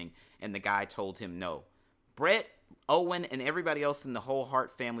leaving, and the guy told him no. Bret, Owen, and everybody else in the whole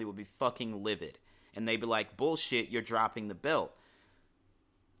Hart family would be fucking livid, and they'd be like, bullshit, you're dropping the belt.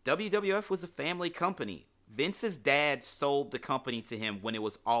 WWF was a family company. Vince's dad sold the company to him when it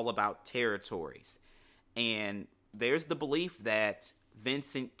was all about territories. And there's the belief that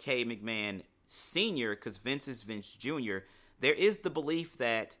Vincent K. McMahon Sr., because Vince is Vince Jr., there is the belief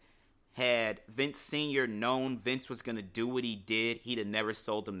that had Vince Sr. known Vince was going to do what he did, he'd have never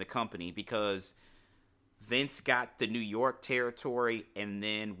sold him the company, because Vince got the New York territory and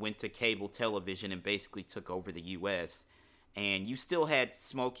then went to cable television and basically took over the U.S., and you still had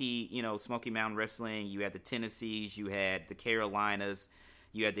Smoky Mountain Wrestling. You had the Tennessees. You had the Carolinas.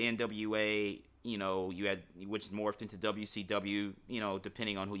 You had the NWA. You had, which morphed into WCW.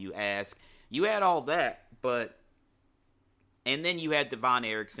 Depending on who you ask, you had all that. And then you had the Von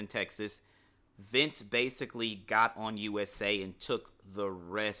Erichs in Texas. Vince basically got on USA and took the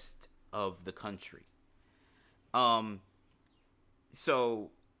rest of the country.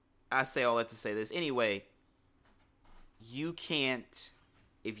 So I say all that to say this. Anyway, you can't,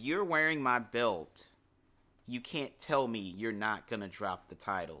 if you're wearing my belt, you can't tell me you're not going to drop the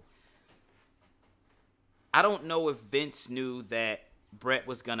title. I don't know if Vince knew that Bret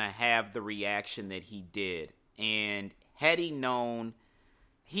was going to have the reaction that he did. And had he known,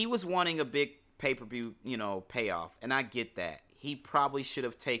 he was wanting a big pay-per-view, payoff. And I get that. He probably should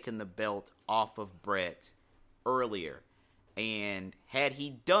have taken the belt off of Bret earlier. And had he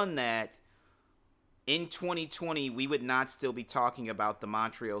done that, in 2020, we would not still be talking about the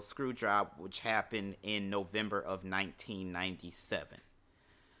Montreal Screwjob, which happened in November of 1997.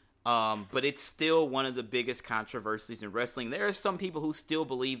 But it's still one of the biggest controversies in wrestling. There are some people who still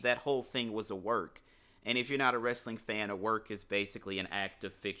believe that whole thing was a work. And if you're not a wrestling fan, a work is basically an act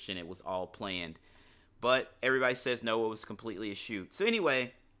of fiction. It was all planned. But everybody says no, it was completely a shoot. So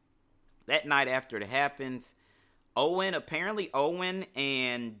anyway, that night after it happened, Owen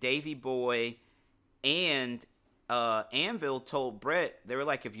and Davey Boy and Anvil told Bret, they were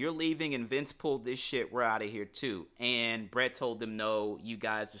like, if you're leaving and Vince pulled this shit, we're out of here too. And Bret told them, no, you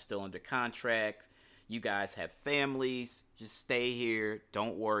guys are still under contract. You guys have families. Just stay here.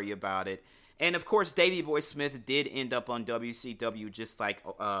 Don't worry about it. And of course, Davey Boy Smith did end up on WCW just like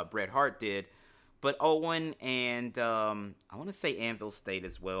Bret Hart did. But Owen and I want to say Anvil stayed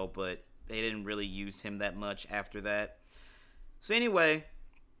as well, but they didn't really use him that much after that. So anyway,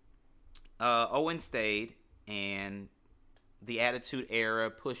 Owen stayed, and the Attitude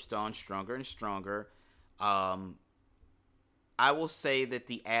Era pushed on stronger and stronger. I will say that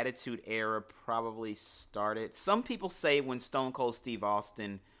the Attitude Era probably started, some people say, when Stone Cold Steve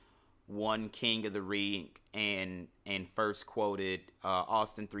Austin won King of the Ring and first quoted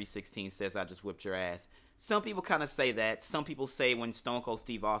Austin 3:16 says, I just whipped your ass. Some people kind of say that. Some people say when Stone Cold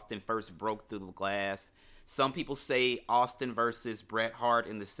Steve Austin first broke through the glass. Some people say Austin versus Bret Hart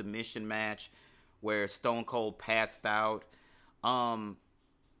in the submission match where Stone Cold passed out.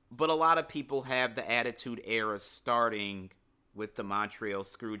 But a lot of people have the Attitude Era starting with the Montreal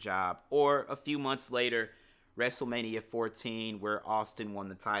Screwjob, or a few months later, WrestleMania 14, where Austin won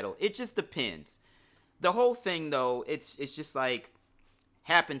the title. It just depends. The whole thing, though, it's just like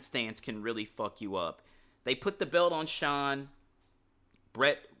happenstance can really fuck you up. They put the belt on Shawn.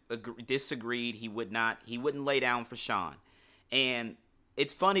 Bret disagreed. He wouldn't lay down for Shawn. And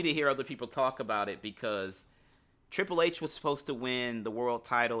it's funny to hear other people talk about it, because Triple H was supposed to win the world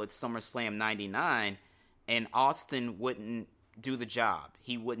title at SummerSlam 99, and Austin wouldn't do the job.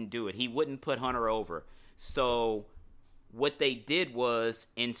 He wouldn't do it. He wouldn't put Hunter over. So what they did was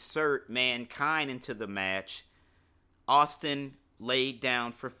insert Mankind into the match. Austin laid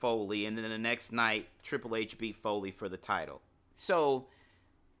down for Foley, and then the next night, Triple H beat Foley for the title. So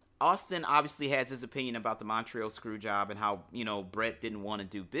Austin obviously has his opinion about the Montreal Screwjob and how, Bret didn't want to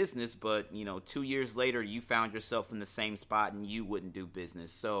do business, but, 2 years later, you found yourself in the same spot and you wouldn't do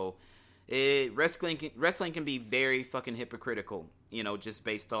business. So wrestling can be very fucking hypocritical, just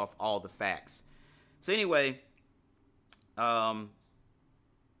based off all the facts. So anyway,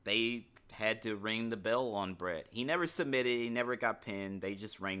 they had to ring the bell on Bret. He never submitted. He never got pinned. They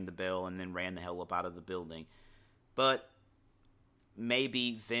just rang the bell and then ran the hell up out of the building. But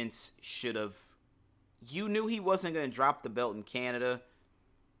maybe Vince should have... You knew he wasn't going to drop the belt in Canada.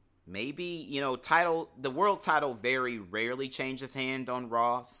 Maybe, the world title very rarely changes hand on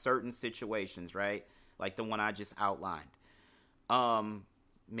Raw. Certain situations, right? Like the one I just outlined.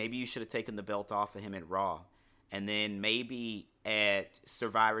 Maybe you should have taken the belt off of him at Raw. And then maybe at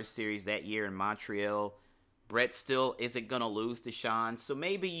Survivor Series that year in Montreal, Brett still isn't going to lose to Shawn. So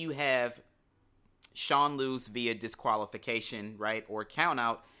maybe you have Shawn lose via disqualification, right? Or count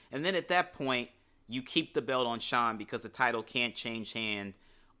out. And then at that point, you keep the belt on Shawn because the title can't change hand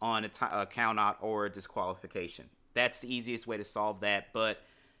on a count out or a disqualification. That's the easiest way to solve that. But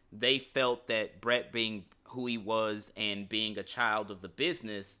they felt that Brett being who he was and being a child of the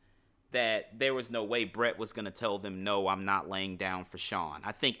business, that there was no way Brett was going to tell them, no, I'm not laying down for Shawn.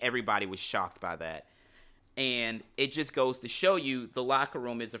 I think everybody was shocked by that. And it just goes to show you the locker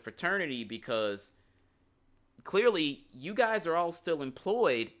room is a fraternity, because clearly you guys are all still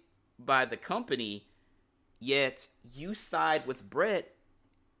employed by the company, yet you side with Brett.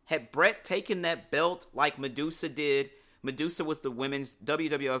 Had Brett taken that belt like Medusa did, Medusa was the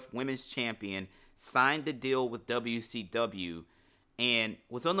WWF Women's Champion, signed the deal with WCW, and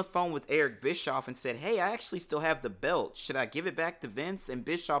was on the phone with Eric Bischoff and said, hey, I actually still have the belt. Should I give it back to Vince? And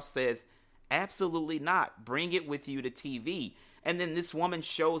Bischoff says, absolutely not. Bring it with you to TV. And then this woman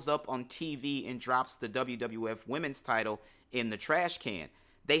shows up on TV and drops the WWF Women's title in the trash can.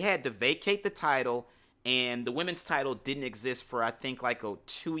 They had to vacate the title, and the women's title didn't exist for, I think, like a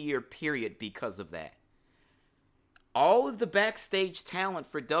 2-year period because of that. All of the backstage talent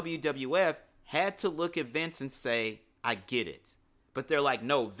for WWF had to look at Vince and say, I get it. But they're like,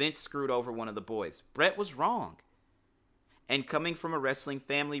 no, Vince screwed over one of the boys. Brett was wrong. And coming from a wrestling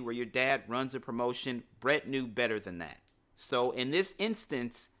family where your dad runs a promotion, Brett knew better than that. So in this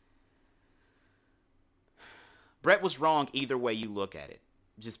instance, Brett was wrong either way you look at it.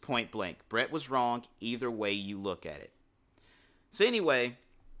 Just point blank. Brett was wrong either way you look at it. So anyway,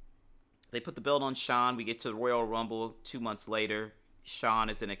 they put the belt on Shawn. We get to the Royal Rumble 2 months later. Shawn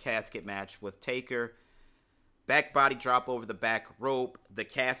is in a casket match with Taker. Back body drop over the back rope. The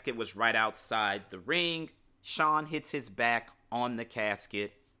casket was right outside the ring. Shawn hits his back on the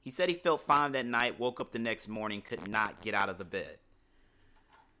casket. He said he felt fine that night, woke up the next morning, could not get out of the bed.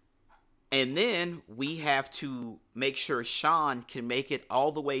 And then we have to make sure Shawn can make it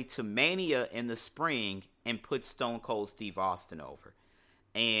all the way to Mania in the spring and put Stone Cold Steve Austin over.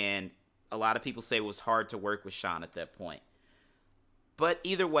 And a lot of people say it was hard to work with Shawn at that point. But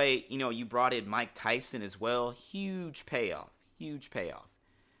either way, you brought in Mike Tyson as well. Huge payoff. Huge payoff.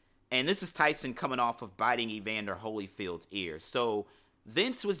 And this is Tyson coming off of biting Evander Holyfield's ear. So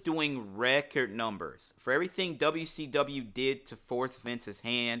Vince was doing record numbers. For everything WCW did to force Vince's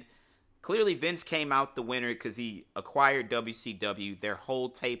hand, clearly Vince came out the winner because he acquired WCW, their whole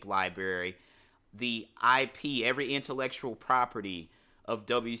tape library, the IP, every intellectual property of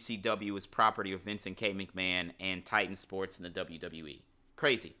WCW is property of Vince and K. McMahon and Titan Sports and the WWE.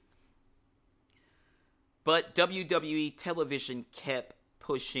 Crazy. But WWE television kept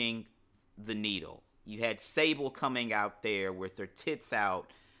pushing the needle. You had Sable coming out there with her tits out,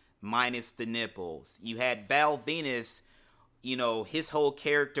 minus the nipples. You had Val Venus, his whole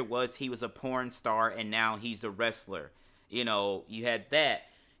character was he was a porn star and now he's a wrestler. You had that.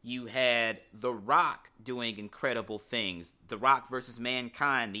 You had The Rock doing incredible things. The Rock versus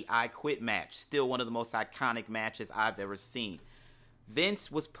Mankind, the I Quit match, still one of the most iconic matches I've ever seen.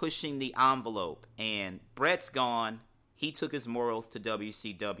 Vince was pushing the envelope, and Brett's gone. He took his morals to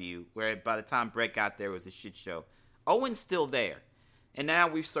WCW, where by the time Brett got there, it was a shit show. Owen's still there, and now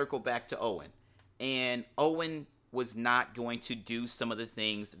we've circled back to Owen. And Owen was not going to do some of the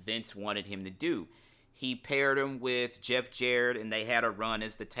things Vince wanted him to do. He paired him with Jeff Jarrett, and they had a run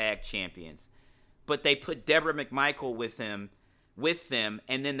as the tag champions. But they put Deborah McMichael with them,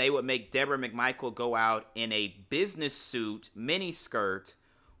 and then they would make Deborah McMichael go out in a business suit, mini skirt,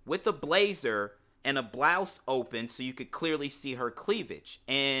 with a blazer and a blouse open so you could clearly see her cleavage.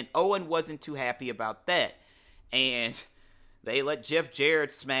 And Owen wasn't too happy about that. And they let Jeff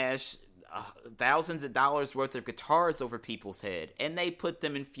Jarrett smash thousands of dollars worth of guitars over people's head. And they put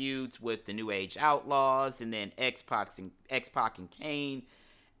them in feuds with the New Age Outlaws and then X-Pac and Kane.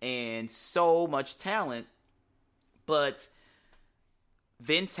 And so much talent. But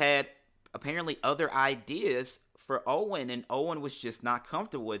Vince had apparently other ideas for Owen, and Owen was just not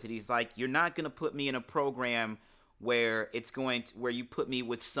comfortable with it. He's like, you're not going to put me in a program where where you put me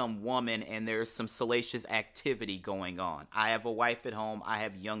with some woman and there's some salacious activity going on. I have a wife at home. I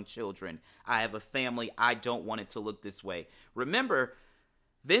have young children. I have a family. I don't want it to look this way. Remember,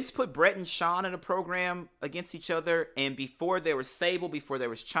 Vince put Brett and Shawn in a program against each other, and before there was Sable, before there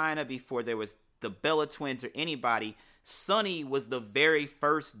was Chyna, before there was the Bella Twins or anybody, Sunny was the very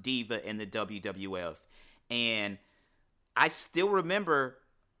first diva in the WWF. And I still remember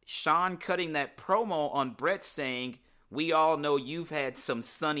Shawn cutting that promo on Brett saying, We all know you've had some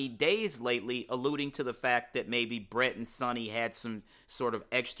sunny days lately, alluding to the fact that maybe Brett and Sonny had some sort of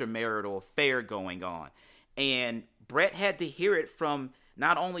extramarital affair going on. And Brett had to hear it from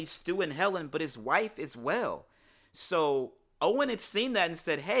not only Stu and Helen, but his wife as well. So Owen had seen that and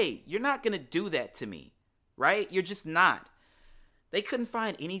said, hey, you're not going to do that to me, right? You're just not. They couldn't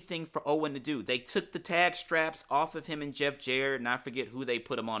find anything for Owen to do. They took the tag straps off of him and Jeff Jarrett, and I forget who they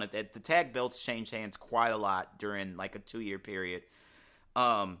put him on it. The tag belts changed hands quite a lot during like a 2-year period.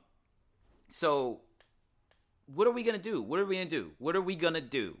 So what are we going to do? What are we going to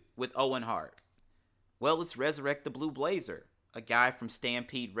do with Owen Hart? Well, let's resurrect the Blue Blazer, a guy from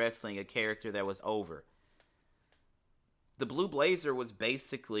Stampede Wrestling, a character that was over. The Blue Blazer was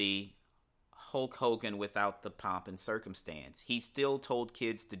basically Hulk Hogan without the pomp and circumstance. He still told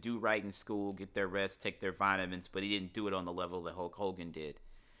kids to do right in school, get their rest, take their vitamins, but he didn't do it on the level that Hulk Hogan did.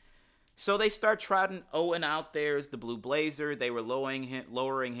 So they start trotting Owen out there as the Blue Blazer. They were lowering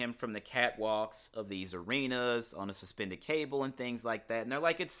him from the catwalks of these arenas on a suspended cable and things like that. And they're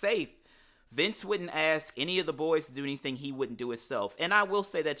like, it's safe. Vince wouldn't ask any of the boys to do anything he wouldn't do himself. And I will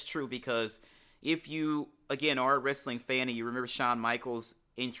say that's true because if you, again, are a wrestling fan and you remember Shawn Michaels'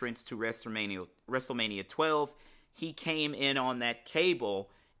 entrance to WrestleMania 12, he came in on that cable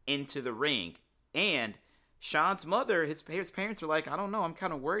into the ring. And Shawn's mother, his parents were like, I don't know, I'm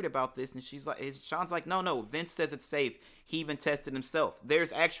kind of worried about this. And Shawn's like, no, Vince says it's safe. He even tested himself.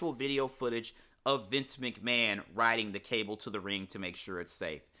 There's actual video footage of Vince McMahon riding the cable to the ring to make sure it's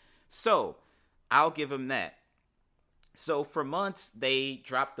safe. So, I'll give him that. So, for months, they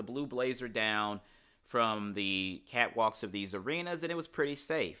dropped the Blue Blazer down from the catwalks of these arenas, and it was pretty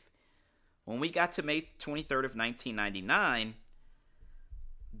safe. When we got to May 23rd of 1999,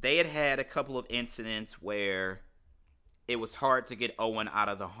 they had a couple of incidents where it was hard to get Owen out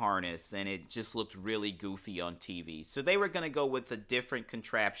of the harness, and it just looked really goofy on TV. So they were going to go with a different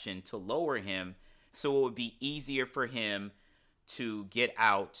contraption to lower him so it would be easier for him to get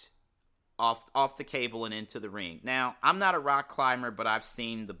out off the cable and into the ring. Now, I'm not a rock climber, but I've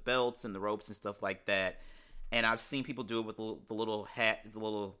seen the belts and the ropes and stuff like that, and I've seen people do it with the little hat, the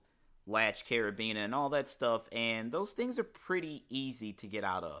little latch carabiner and all that stuff, and those things are pretty easy to get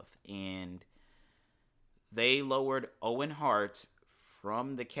out of. And they lowered Owen Hart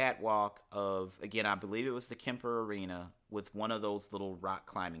from the catwalk of, again, I believe it was the Kemper Arena, with one of those little rock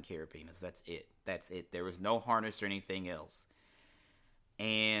climbing carabiners. That's it. There was no harness or anything else.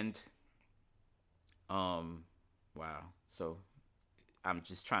 And wow. So I'm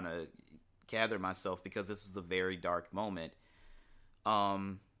just trying to gather myself because this was a very dark moment.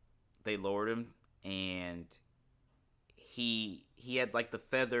 They lowered him, and he had like the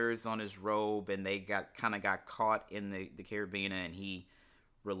feathers on his robe, and they got caught in the carabiner, and he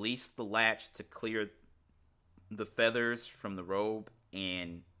released the latch to clear the feathers from the robe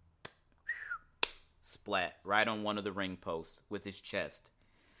and splat right on one of the ring posts with his chest.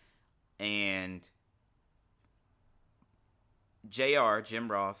 And Jim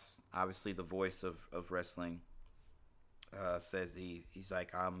Ross, obviously the voice of wrestling, says he's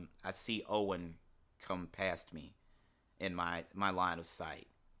like, I see Owen come past me in my line of sight.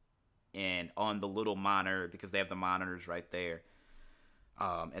 And on the little monitor, because they have the monitors right there,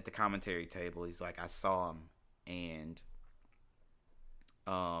 at the commentary table, he's like, I saw him. And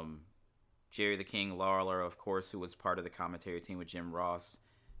Jerry the King Lawler, of course, who was part of the commentary team with Jim Ross,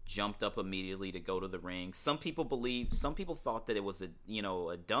 jumped up immediately to go to the ring. Some people thought that it was a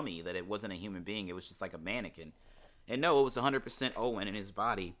dummy, that it wasn't a human being. It was just like a mannequin. And no, it was 100% Owen in his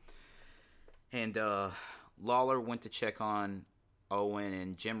body. And Lawler went to check on Owen,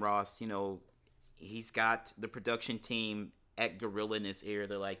 and Jim Ross, he's got the production team at Gorilla in his ear.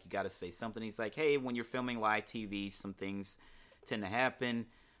 They're like, you got to say something. He's like, hey, when you're filming live TV, some things tend to happen.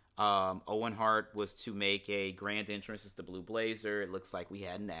 Owen Hart was to make a grand entrance as the Blue Blazer. It looks like we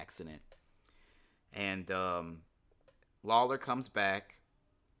had an accident. And Lawler comes back,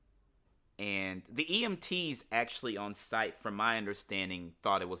 and the EMTs actually on site, from my understanding,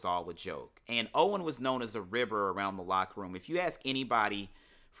 thought it was all a joke. And Owen was known as a ribber around the locker room. If you ask anybody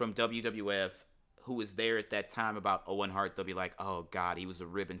from WWF who was there at that time about Owen Hart, they'll be like, oh God, he was a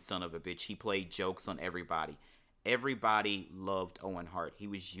ribbon son of a bitch. He played jokes on everybody. Everybody loved Owen Hart. He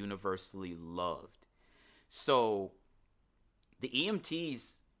was universally loved. So the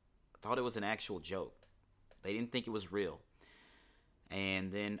EMTs thought it was an actual joke. They didn't think it was real.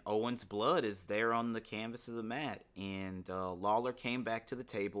 And then Owen's blood is there on the canvas of the mat. And Lawler came back to the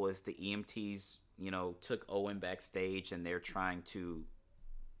table as the EMTs, took Owen backstage, and they're trying to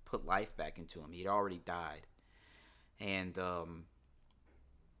put life back into him. He'd already died. And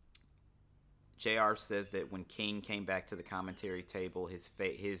JR says that when King came back to the commentary table, his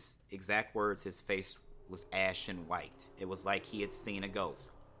exact words, his face was ashen white. It was like he had seen a ghost.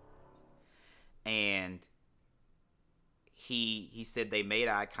 And he said they made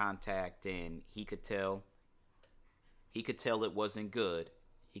eye contact, and he could tell it wasn't good.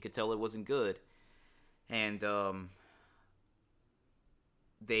 He could tell it wasn't good. And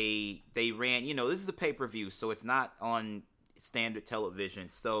they ran, this is a pay-per-view, so it's not on standard television.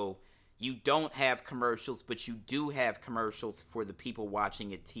 So you don't have commercials, but you do have commercials for the people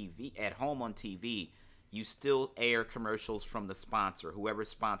watching at home on TV. You still air commercials from the sponsor,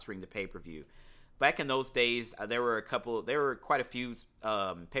 whoever's sponsoring the pay-per-view. Back in those days, there were quite a few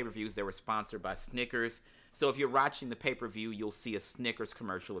pay-per-views that were sponsored by Snickers. So if you're watching the pay-per-view, you'll see a Snickers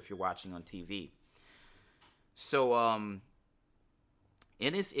commercial if you're watching on TV. So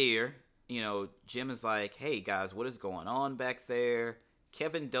in his ear, Jim is like, "Hey guys, what is going on back there?"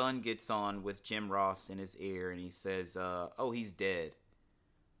 Kevin Dunn gets on with Jim Ross in his ear, and he says, "Oh, he's dead."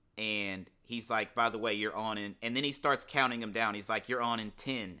 And he's like, "By the way, you're on in," and then he starts counting him down. He's like, "You're on in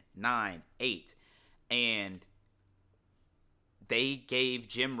 10, 9, 8. And they gave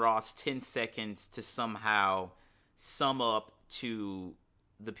Jim Ross 10 seconds to somehow sum up to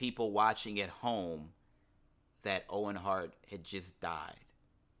the people watching at home that Owen Hart had just died.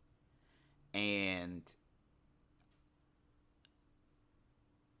 And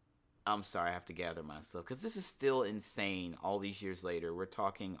I'm sorry, I have to gather myself, because this is still insane all these years later. We're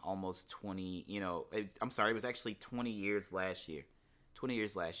talking almost 20, I'm sorry, it was actually 20 years last year.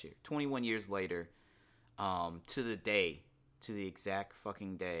 21 years later, to the day, to the exact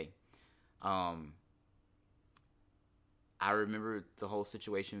fucking day. I remember the whole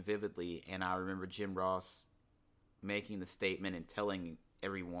situation vividly, and I remember Jim Ross making the statement and telling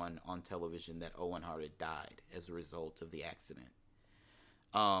everyone on television that Owen Hart had died as a result of the accident.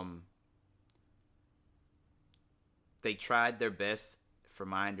 They tried their best, from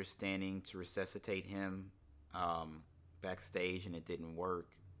my understanding, to resuscitate him backstage, and it didn't work.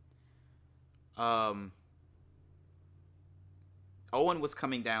 Owen was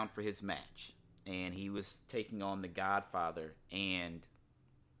coming down for his match, and he was taking on the Godfather, and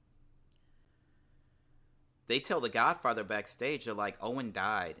they tell the Godfather backstage, they're like, "Owen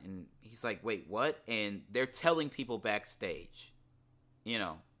died," and he's like, "Wait, what?" And they're telling people backstage,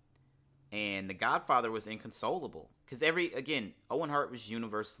 and the Godfather was inconsolable, because Owen Hart was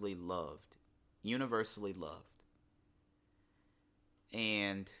universally loved,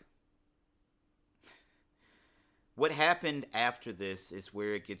 and what happened after this is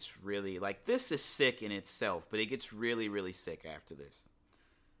where it gets really, this is sick in itself, but it gets really, really sick after this.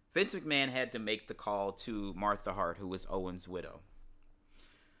 Vince McMahon had to make the call to Martha Hart, who was Owen's widow.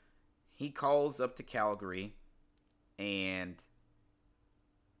 He calls up to Calgary, and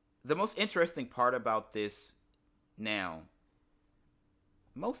the most interesting part about this now,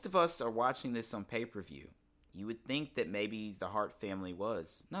 most of us are watching this on pay-per-view. You would think that maybe the Hart family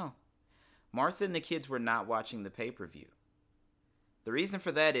was. No. Martha and the kids were not watching the pay-per-view. The reason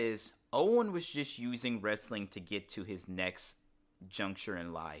for that is Owen was just using wrestling to get to his next juncture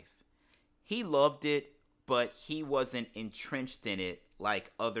in life. He loved it, but he wasn't entrenched in it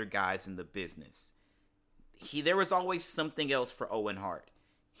like other guys in the business. There was always something else for Owen Hart.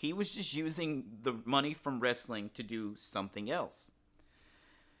 He was just using the money from wrestling to do something else.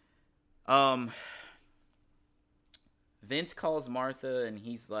 Vince calls Martha, and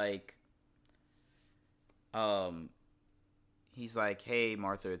he's like, "Hey,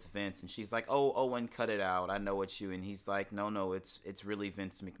 Martha, it's Vince." And she's like, "Oh, Owen, cut it out. I know it's you." And he's like, No, it's really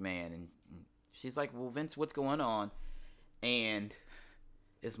Vince McMahon." And she's like, "Well, Vince, what's going on?" And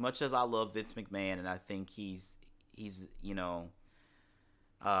as much as I love Vince McMahon, and I think he's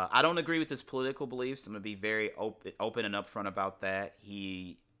I don't agree with his political beliefs. I'm going to be very open and upfront about that.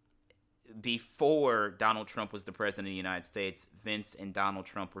 Before Donald Trump was the president of the United States, Vince and Donald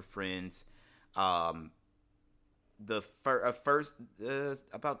Trump were friends. About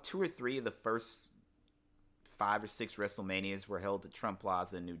 2 or 3 of the first 5 or 6 WrestleManias were held at Trump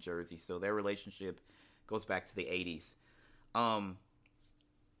Plaza in New Jersey, so their relationship goes back to the 80s.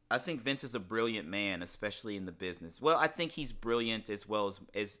 I think Vince is a brilliant man, especially in the business. Well, I think he's brilliant as well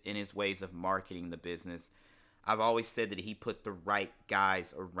as in his ways of marketing the business. I've always said that he put the right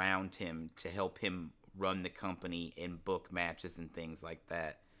guys around him to help him run the company and book matches and things like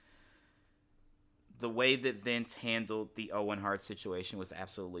that. The way that Vince handled the Owen Hart situation was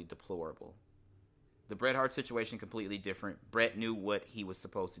absolutely deplorable. The Bret Hart situation, completely different. Bret knew what he was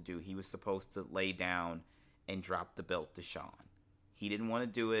supposed to do. He was supposed to lay down and drop the belt to Shawn. He didn't want to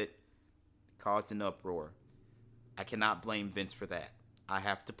do it. Caused an uproar. I cannot blame Vince for that. I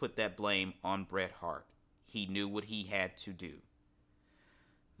have to put that blame on Bret Hart. He knew what he had to do.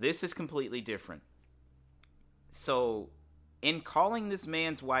 This is completely different. So, in calling this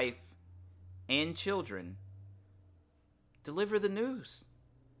man's wife and children, deliver the news.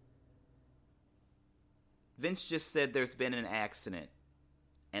 Vince just said there's been an accident,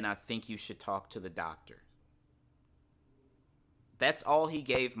 and I think you should talk to the doctor. That's all he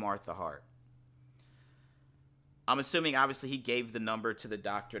gave Martha Hart. I'm assuming, obviously, he gave the number to the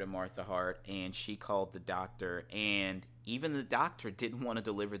doctor to Martha Hart, and she called the doctor, and even the doctor didn't want to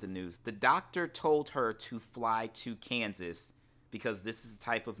deliver the news. The doctor told her to fly to Kansas because this is the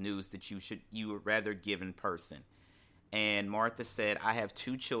type of news that you would rather give in person. And Martha said, I have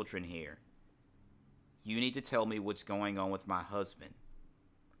 2 children here. You need to tell me what's going on with my husband.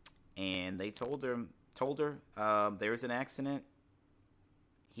 And they told her there was an accident.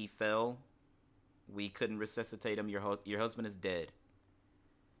 He fell. We couldn't resuscitate him. Your husband is dead.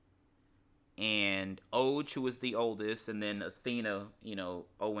 And Oj, who was the oldest, and then Athena,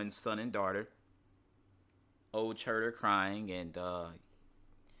 Owen's son and daughter. Oj heard her crying, and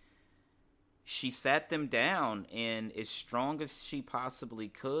she sat them down, and as strong as she possibly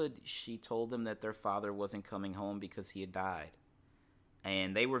could, she told them that their father wasn't coming home because he had died.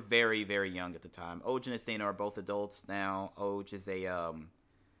 And they were very, very young at the time. Oj and Athena are both adults now. Oj is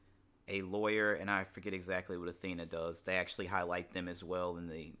a lawyer, and I forget exactly what Athena does. They actually highlight them as well in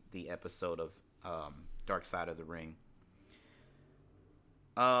the episode of Dark Side of the Ring.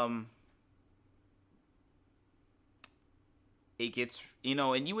 It gets,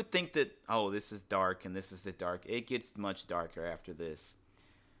 and you would think that, this is dark and this is the dark. It gets much darker after this.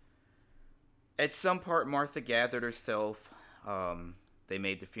 At some part, Martha gathered herself. They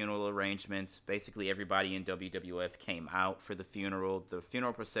made the funeral arrangements. Basically, everybody in WWF came out for the funeral. The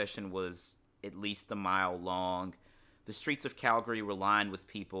funeral procession was at least a mile long. The streets of Calgary were lined with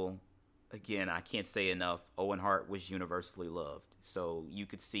people. Again, I can't say enough. Owen Hart was universally loved. So you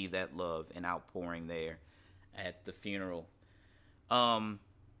could see that love and outpouring there at the funeral.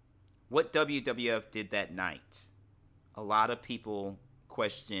 What WWF did that night, a lot of people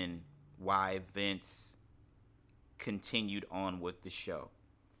question why Vince continued on with the show.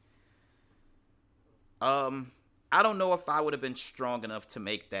 I don't know if I would have been strong enough to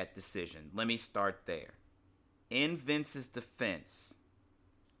make that decision. Let me start there. In Vince's defense,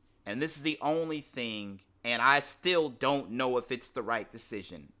 and this is the only thing, and I still don't know if it's the right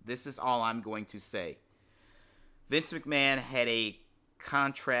decision. This is all I'm going to say. Vince McMahon had a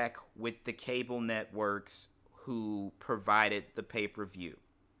contract with the cable networks who provided the pay-per-view.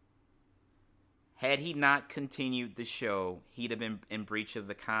 Had he not continued the show, he'd have been in breach of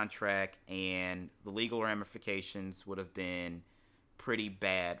the contract, and the legal ramifications would have been pretty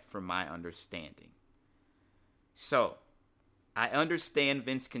bad from my understanding. So, I understand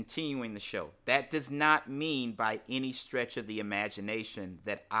Vince continuing the show. That does not mean by any stretch of the imagination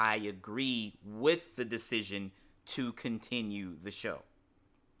that I agree with the decision to continue the show.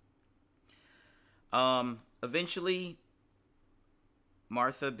 Eventually,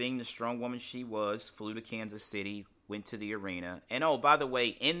 Martha, being the strong woman she was, flew to Kansas City, went to the arena. And by the way,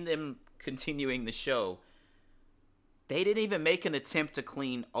 in them continuing the show, they didn't even make an attempt to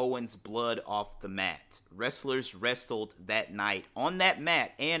clean Owen's blood off the mat. Wrestlers wrestled that night on that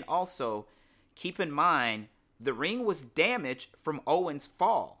mat. And also, keep in mind, the ring was damaged from Owen's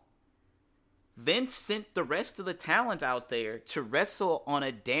fall. Vince sent the rest of the talent out there to wrestle on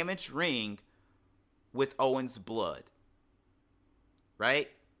a damaged ring with Owen's blood. Right?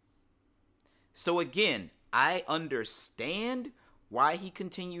 So again, I understand why he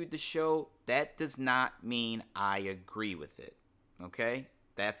continued the show. That does not mean I agree with it. Okay?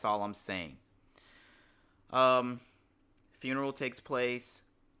 That's all I'm saying. Funeral takes place.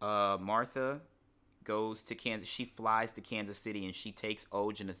 Martha goes to Kansas. She flies to Kansas City, and she takes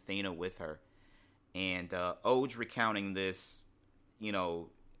Oj and Athena with her. And Oj recounting this,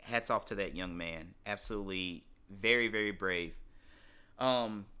 hats off to that young man. Absolutely very, very brave.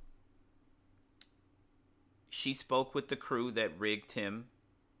 She spoke with the crew that rigged him.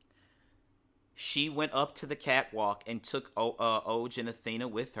 She went up to the catwalk and took Oj and Athena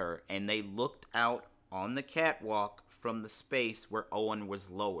with her, and they looked out on the catwalk from the space where Owen was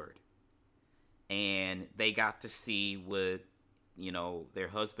lowered. And they got to see what, their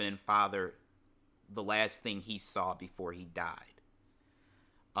husband and father, the last thing he saw before he died.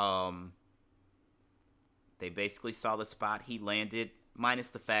 They basically saw the spot he landed, minus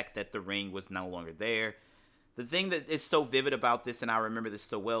the fact that the ring was no longer there. The thing that is so vivid about this, and I remember this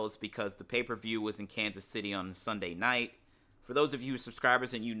so well, is because the pay-per-view was in Kansas City on Sunday night. For those of you who are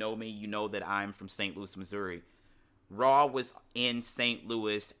subscribers and you know me, you know that I'm from St. Louis, Missouri. Raw was in St.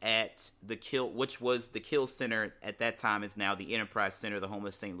 Louis at the Kill, which was the Kill Center at that time, is now the Enterprise Center, the home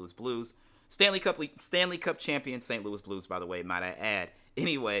of St. Louis Blues. Stanley Cup champion St. Louis Blues, by the way, might I add.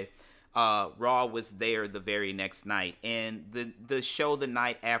 Anyway, Raw was there the very next night, and the show the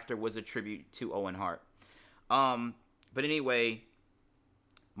night after was a tribute to Owen Hart. But anyway,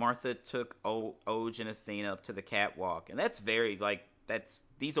 Martha took Oj and Athena up to the catwalk, and that's very, like,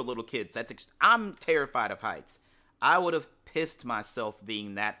 these are little kids. I'm terrified of heights. I would have pissed myself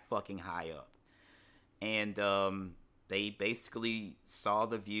being that fucking high up. And they basically saw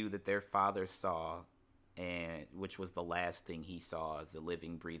the view that their father saw, and which was the last thing he saw as a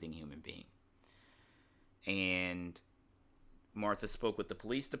living, breathing human being. And Martha spoke with the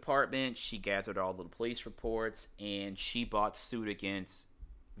police department. She gathered all the police reports, and she brought suit against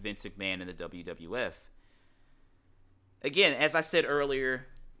Vince McMahon and the WWF. Again, as I said earlier,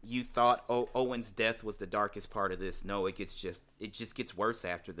 you thought Owen's death was the darkest part of this. No, it just gets worse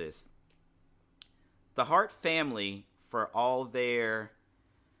after this. The Hart family, for all their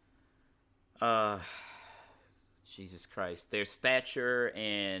Jesus Christ, their stature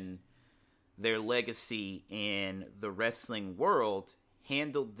and their legacy in the wrestling world,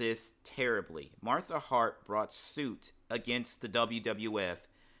 handled this terribly. Martha Hart brought suit against the WWF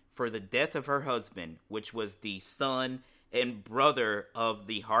for the death of her husband, which was the son and brother of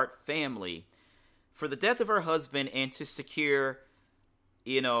the Hart family, for the death of her husband and to secure,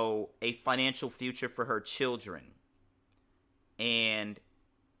 a financial future for her children. And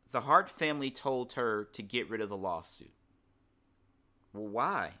the Hart family told her to get rid of the lawsuit. Well,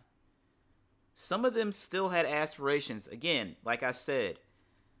 why? Some of them still had aspirations. Again, like I said,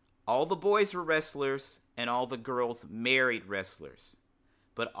 all the boys were wrestlers and all the girls married wrestlers.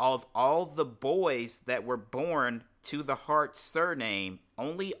 But of all the boys that were born to the Hart surname,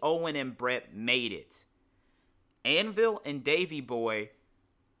 only Owen and Brett made it. Anvil and Davey Boy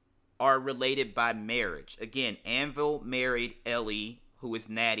are related by marriage. Again, Anvil married Ellie, who is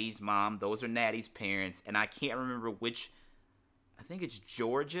Natty's mom. Those are Natty's parents. And I can't remember which. I think it's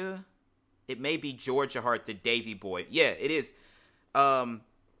Georgia. It may be Georgia Hart, the Davey Boy. Yeah, it is.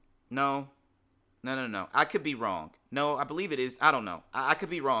 No. I could be wrong. No, I believe it is. I don't know. I could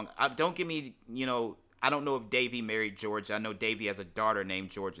be wrong. Don't give me, I don't know if Davey married Georgia. I know Davey has a daughter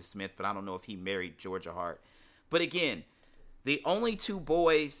named Georgia Smith, but I don't know if he married Georgia Hart. But again, the only two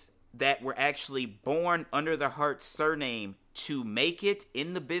boys that were actually born under the Hart surname to make it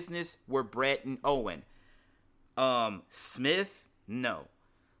in the business were Brett and Owen. Smith, no.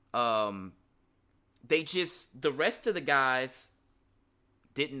 The rest of the guys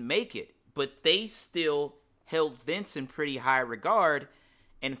didn't make it, but they still held Vince in pretty high regard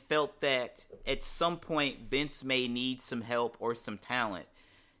and felt that at some point Vince may need some help or some talent.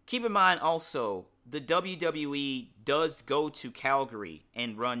 Keep in mind also, the WWE does go to Calgary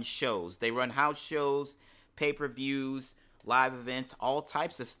and run shows. They run house shows, pay-per-views, live events, all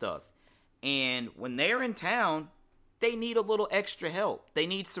types of stuff. And when they're in town, they need a little extra help. They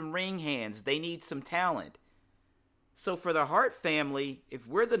need some ring hands. They need some talent. So for the Hart family, if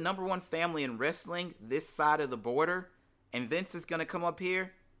we're the number one family in wrestling this side of the border, and Vince is going to come up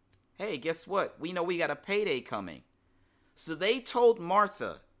here, hey, guess what? We know we got a payday coming. So they told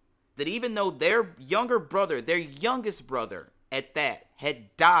Martha that even though their younger brother, their youngest brother at that,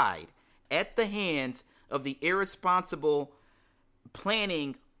 had died at the hands of the irresponsible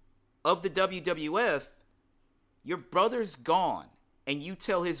planning of the WWF, your brother's gone. And you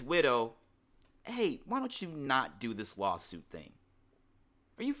tell his widow, hey, why don't you not do this lawsuit thing?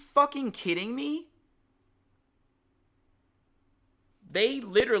 Are you fucking kidding me? They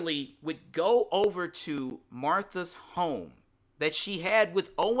literally would go over to Martha's home that she had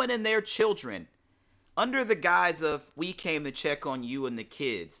with Owen and their children under the guise of, we came to check on you and the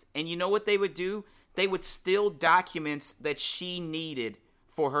kids. And you know what they would do? They would steal documents that she needed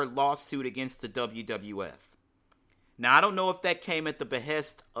for her lawsuit against the WWF. Now, I don't know if that came at the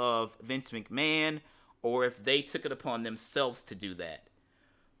behest of Vince McMahon or if they took it upon themselves to do that.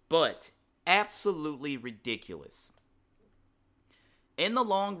 But absolutely ridiculous. In the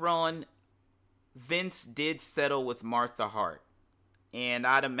long run, Vince did settle with Martha Hart. And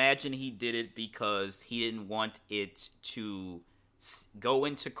I'd imagine he did it because he didn't want it to go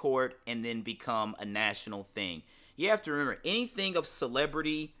into court and then become a national thing. You have to remember, anything of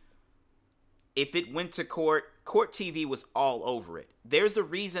celebrity, if it went to court TV was all over it. There's a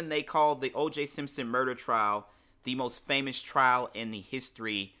reason they call the O.J. Simpson murder trial the most famous trial in the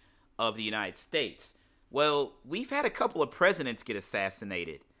history of the United States. Well, we've had a couple of presidents get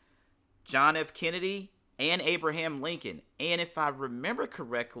assassinated. John F. Kennedy and Abraham Lincoln. And if I remember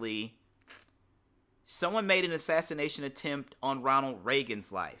correctly, Someone made an assassination attempt on Ronald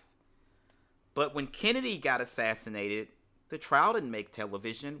Reagan's life. But when Kennedy got assassinated, the trial didn't make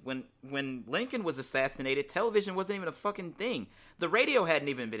television. When Lincoln was assassinated, television wasn't even a fucking thing. The radio hadn't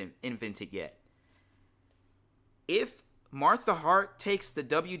even been invented yet. If Martha Hart takes the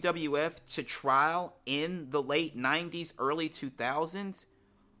WWF to trial in the late 90s, early 2000s,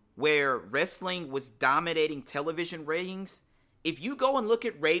 where wrestling was dominating television ratings, if you go and look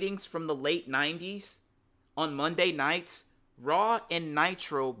at ratings from the late 90s on Monday nights, Raw and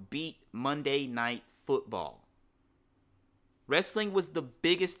Nitro beat Monday Night Football. Wrestling was the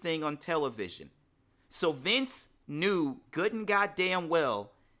biggest thing on television. So Vince knew good and goddamn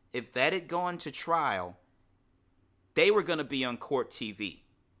well if that had gone to trial, they were going to be on court TV.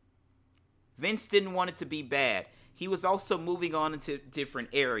 Vince didn't want it to be bad. He was also moving on into different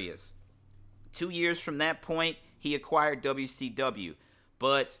areas. 2 years from that point, he acquired WCW.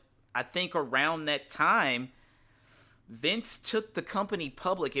 But I think around that time, Vince took the company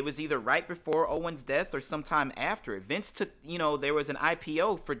public. It was either right before Owen's death or sometime after it. Vince took, there was an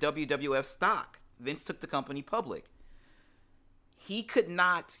IPO for WWF stock. Vince took the company public. He could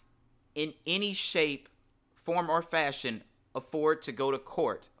not, in any shape, form, or fashion, afford to go to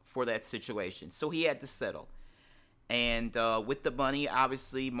court for that situation. So he had to settle. And with the money,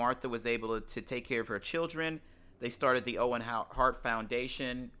 obviously, Martha was able to take care of her children. They started the Owen Hart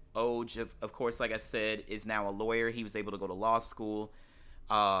Foundation. Oj, of course, like I said, is now a lawyer. He was able to go to law school.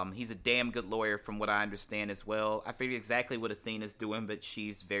 He's a damn good lawyer from what I understand as well. I forget exactly what Athena's doing, but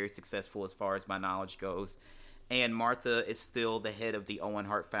she's very successful as far as my knowledge goes. And Martha is still the head of the Owen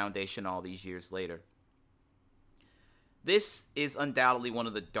Hart Foundation all these years later. This is undoubtedly one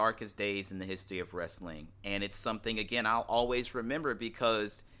of the darkest days in the history of wrestling. And it's something, again, I'll always remember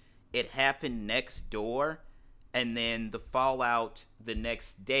because it happened next door. And then the fallout the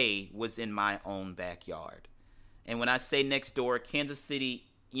next day was in my own backyard. And when I say next door, Kansas City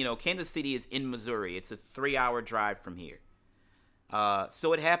is in Missouri. It's a 3-hour drive from here.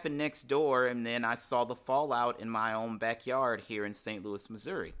 So it happened next door, and then I saw the fallout in my own backyard here in St. Louis,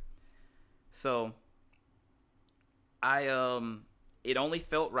 Missouri. So it only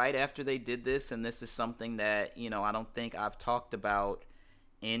felt right after they did this, and this is something that, I don't think I've talked about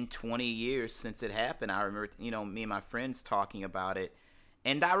in 20 years since it happened. I remember, me and my friends talking about it.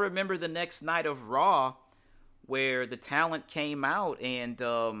 And I remember the next night of Raw where the talent came out and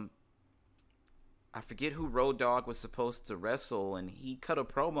I forget who Road Dogg was supposed to wrestle, and he cut a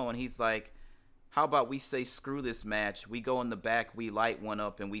promo and he's like, how about we say screw this match, we go in the back, we light one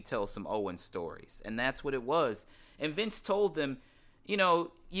up, and we tell some Owen stories. And that's what it was. And Vince told them, you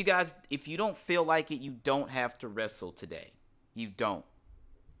guys, if you don't feel like it, you don't have to wrestle today. You don't.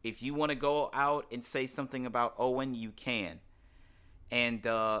 If you want to go out and say something about Owen, you can. And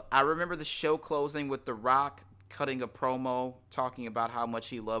I remember the show closing with The Rock cutting a promo talking about how much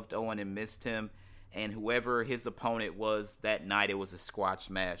he loved Owen and missed him. And whoever his opponent was that night, it was a squash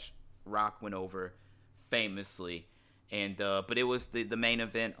match. Rock went over famously. And but it was the main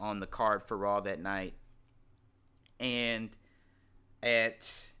event on the card for Raw that night. And at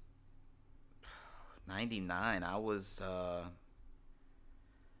 99, I was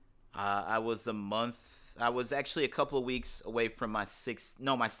actually a couple of weeks away from my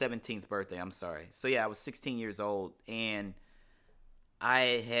 17th birthday, I'm sorry. So yeah, I was 16 years old, and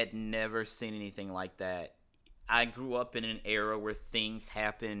I had never seen anything like that. I grew up in an era where things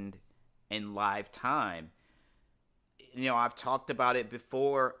happened in live time. I've talked about it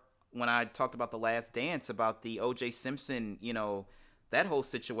before when I talked about The Last Dance, about the O.J. Simpson, that whole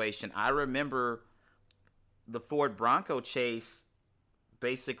situation. I remember the Ford Bronco chase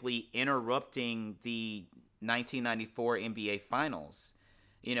basically interrupting the 1994 NBA Finals.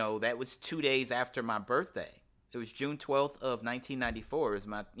 That was 2 days after my birthday. It was June 12th of 1994. It was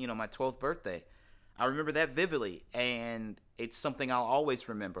my 12th birthday. I remember that vividly, and it's something I'll always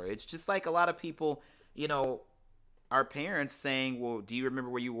remember. It's just like a lot of people, our parents saying, well, do you remember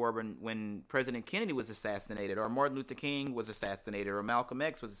where you were when President Kennedy was assassinated, or Martin Luther King was assassinated, or Malcolm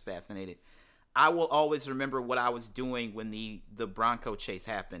X was assassinated? I will always remember what I was doing when the Bronco chase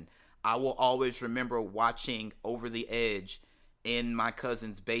happened. I will always remember watching Over the Edge in my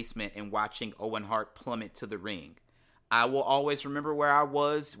cousin's basement and watching Owen Hart plummet to the ring. I will always remember where I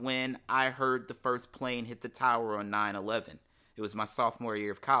was when I heard the first plane hit the tower on 9/11. It was my sophomore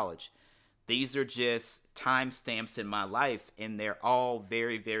year of college. These are just timestamps in my life, and they're all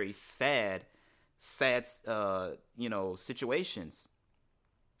very, very sad, situations.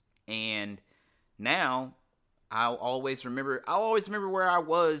 And now I'll always remember where I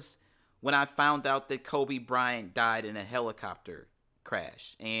was when I found out that Kobe Bryant died in a helicopter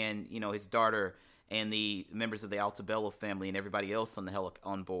crash, and his daughter and the members of the Altobello family and everybody else on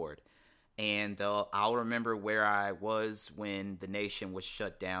on board. And I'll remember where I was when the nation was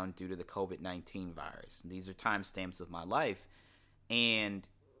shut down due to the COVID-19 virus. These are timestamps of my life. And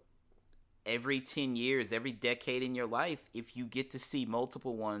every 10 years, every decade in your life, if you get to see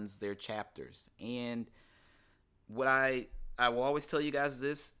multiple ones, they're chapters. And what I will always tell you guys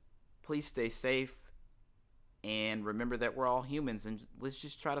this: please stay safe. And remember that we're all humans, and let's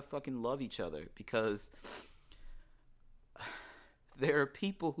just try to fucking love each other, because there are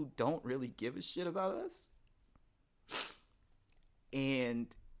people who don't really give a shit about us.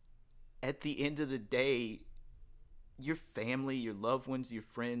 And at the end of the day, your family, your loved ones, your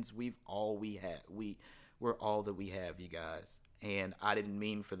friends, we're all that we have, you guys. And I didn't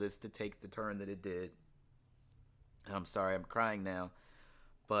mean for this to take the turn that it did. I'm sorry, I'm crying now.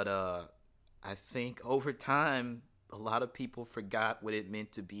 But I think over time, a lot of people forgot what it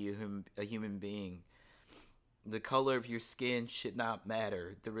meant to be a human being. The color of your skin should not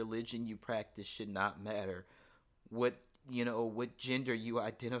matter. The religion you practice should not matter. What gender you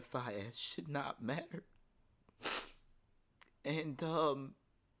identify as should not matter. And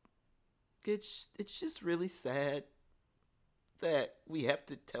it's just really sad that we have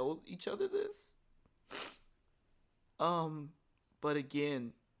to tell each other this. But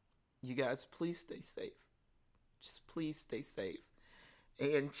again, you guys, please stay safe. Just please stay safe.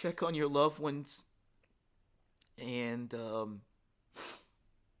 And check on your loved ones. And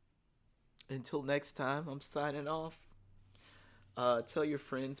until next time, I'm signing off. Tell your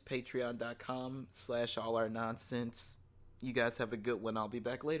friends, patreon.com/allournonsense. You guys have a good one. I'll be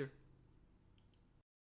back later.